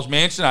Charles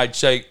Manson. I'd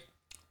say,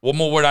 one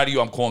more word out of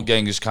you, I'm calling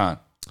Genghis Khan.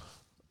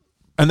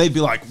 and they'd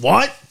be like,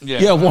 "What?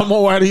 Yeah. One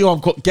more word out of you."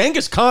 I'm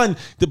Genghis Khan.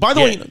 By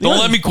the way, Don't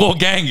let me call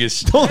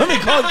Genghis. Don't let me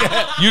call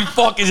Genghis. You'd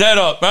fuck his head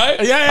up, right?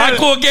 Yeah. I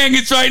call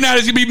Genghis right now.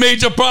 There's gonna be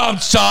major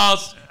problems,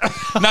 Charles.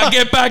 Now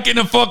get back in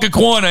the fucking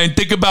corner and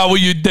think about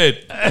what you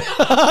did.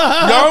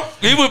 No,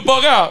 he would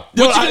bug out.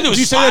 Yo, What you gonna do? do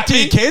you say that to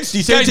your slap me? kids? Do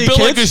you say that Guy's to your built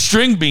like a kids?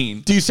 string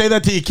bean. Do you say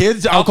that to your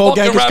kids? I'll I'll call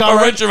fucking Genghis wrap Khan. a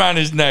Right? wrench around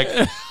his neck.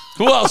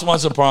 Who else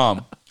wants a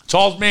prom?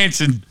 Charles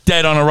Manson,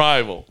 dead on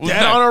arrival. Who's Dead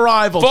next? on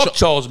arrival. Fuck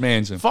Charles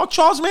Manson. Fuck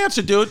Charles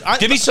Manson, dude.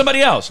 Give me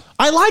somebody else.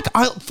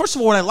 First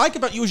of all, what I like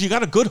about you is you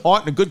got a good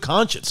heart and a good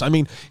conscience. I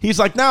mean, he's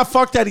like, nah,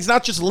 fuck that. He's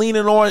not just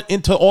leaning on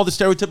into all the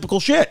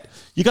stereotypical shit.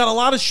 You got a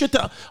lot of shit.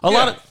 I'm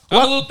a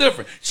little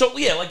different. So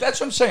yeah, like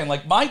that's what I'm saying.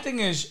 Like my thing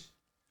is,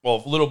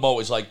 well, Little Mo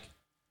is like,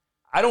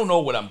 I don't know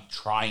what I'm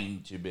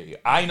trying to be.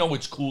 I know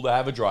it's cool to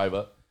have a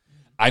driver.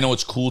 I know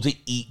it's cool to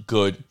eat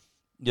good.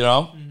 You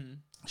know,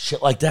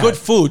 shit like that. good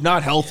food,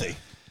 not healthy.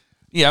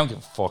 Yeah, I don't give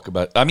a fuck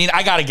about it. I mean,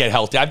 I got to get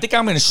healthy. I think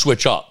I'm going to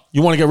switch up.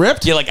 You want to get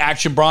ripped? Yeah, like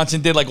Action Bronson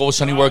did. Like all of a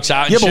sudden he works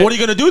out. And Yeah, but shit. what are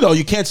you going to do though?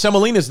 You can't.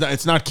 Semolina is not.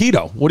 It's not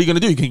keto. What are you going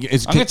to do? You can.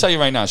 I'm going to tell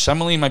you right now,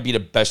 Semolina might be the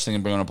best thing to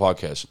bring on a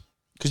podcast.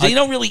 Because they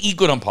don't really eat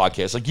good on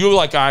podcasts. Like, you're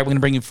like, all right, we're going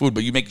to bring you food,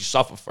 but you make you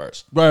suffer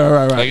first.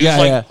 Right. Like, it's Yeah,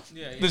 like,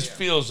 yeah. this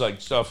feels like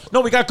stuff.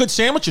 No, we got good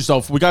sandwiches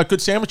though. We got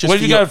good sandwiches. Where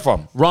for did you get it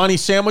from? Ronnie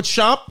Sandwich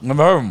Shop.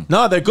 Never heard of them.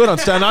 No, they're good on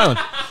Staten Island.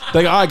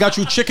 I got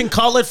you chicken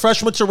cutlet,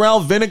 fresh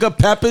mozzarella, vinegar,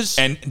 peppers.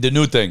 And the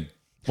new thing.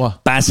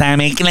 What?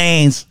 Balsamic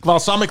glaze.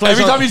 Balsamic glaze.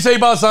 Every time you say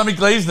balsamic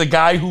glaze, the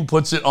guy who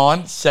puts it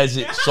on says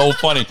it so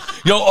funny.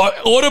 Yo,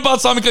 order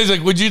balsamic glaze.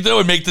 Like, what'd you do?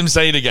 And make them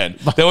say it again.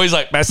 They're always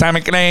like,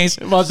 balsamic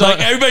glaze. Like,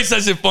 everybody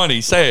says it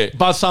funny. Say it.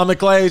 balsamic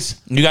glaze.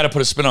 You got to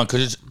put a spin on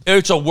because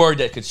it's a word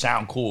that could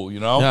sound cool, you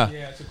know?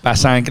 Yeah.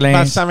 Balsamic glaze.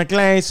 Balsamic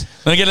glaze.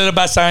 Let me get a little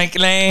balsamic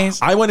glaze.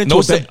 I went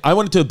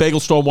into a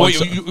bagel store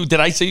once. Wait, did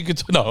I say you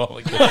could?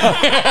 No.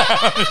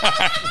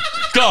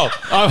 Go.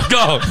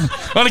 Go.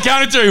 On the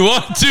count of three.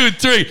 1, 2,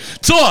 3.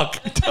 Talk.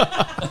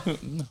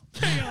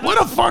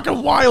 What a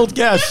fucking wild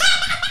guess.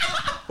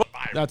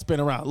 That's been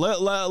around.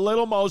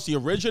 Little Mo's the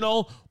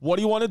original. What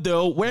do you want to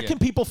do? Where can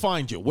people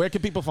find you?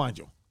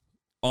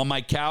 On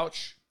my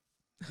couch.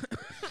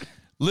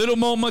 Little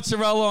Mo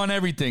Mozzarella on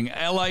everything.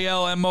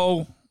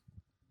 LILMO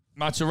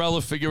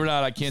Mozzarella. Figure it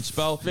out. I can't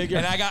spell.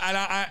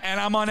 And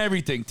I'm on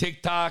everything.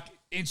 TikTok,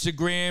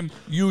 Instagram,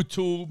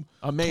 YouTube,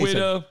 Amazing.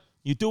 Twitter.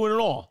 You're doing it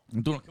all.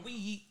 I'm doing. Can we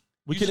eat?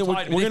 We're gonna go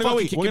eat. We're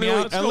gonna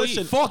go eat. And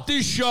listen, Fuck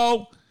this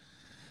show.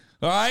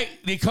 All right,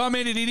 they come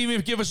in and they didn't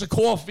even give us a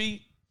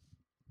coffee.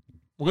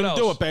 we're gonna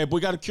do it, babe. We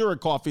got a Keurig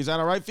coffee. Is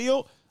that all right for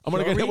you? I'm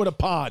gonna get hit with a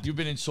pod. You've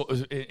been in Salt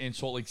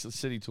Lake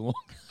City too long.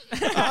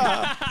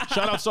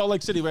 Shout out Salt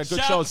Lake City. We had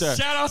good shows there.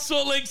 Shout out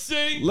Salt Lake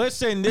City.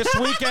 Listen, this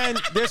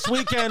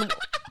weekend,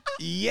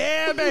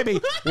 yeah,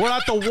 baby. We're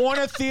at the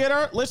Warner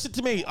Theater. Listen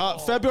to me.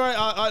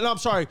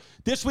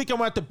 This weekend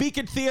we're at the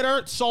Beacon Theater.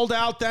 It's sold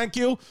out. Thank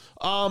you.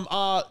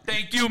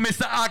 Thank you,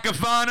 Mr.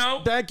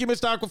 Acafano. Thank you,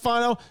 Mr.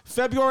 Aquafano.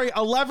 February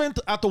 11th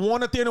at the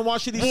Warner Theater in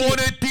Washington, D.C.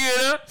 Warner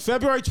Theater.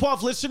 February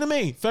 12th, listen to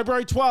me.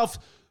 February 12th,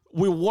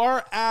 we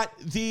were at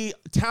the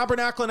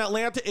Tabernacle in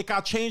Atlanta. It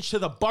got changed to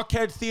the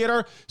Buckhead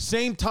Theater.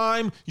 Same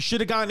time. You should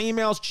have gotten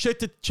emails. Check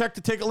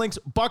the ticket links.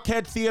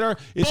 Buckhead Theater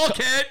is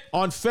Buckhead.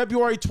 on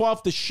February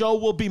 12th. The show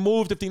will be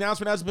moved if the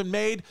announcement hasn't been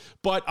made.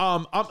 But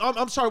I'm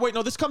sorry. Wait,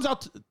 no, this comes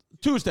out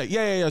Tuesday.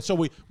 Yeah. So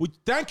we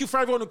thank you for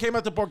everyone who came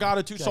out to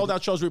Borgata. 2 sold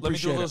out shows. We Let me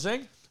do appreciate a it. little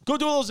zing. Go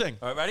do a little zing.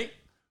 All right, ready?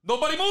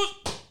 Nobody moves.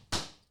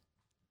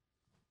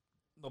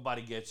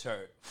 nobody gets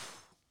hurt.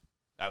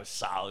 That was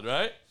solid,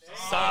 right?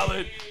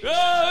 Solid.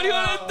 Oh, what do you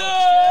want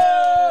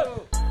to do?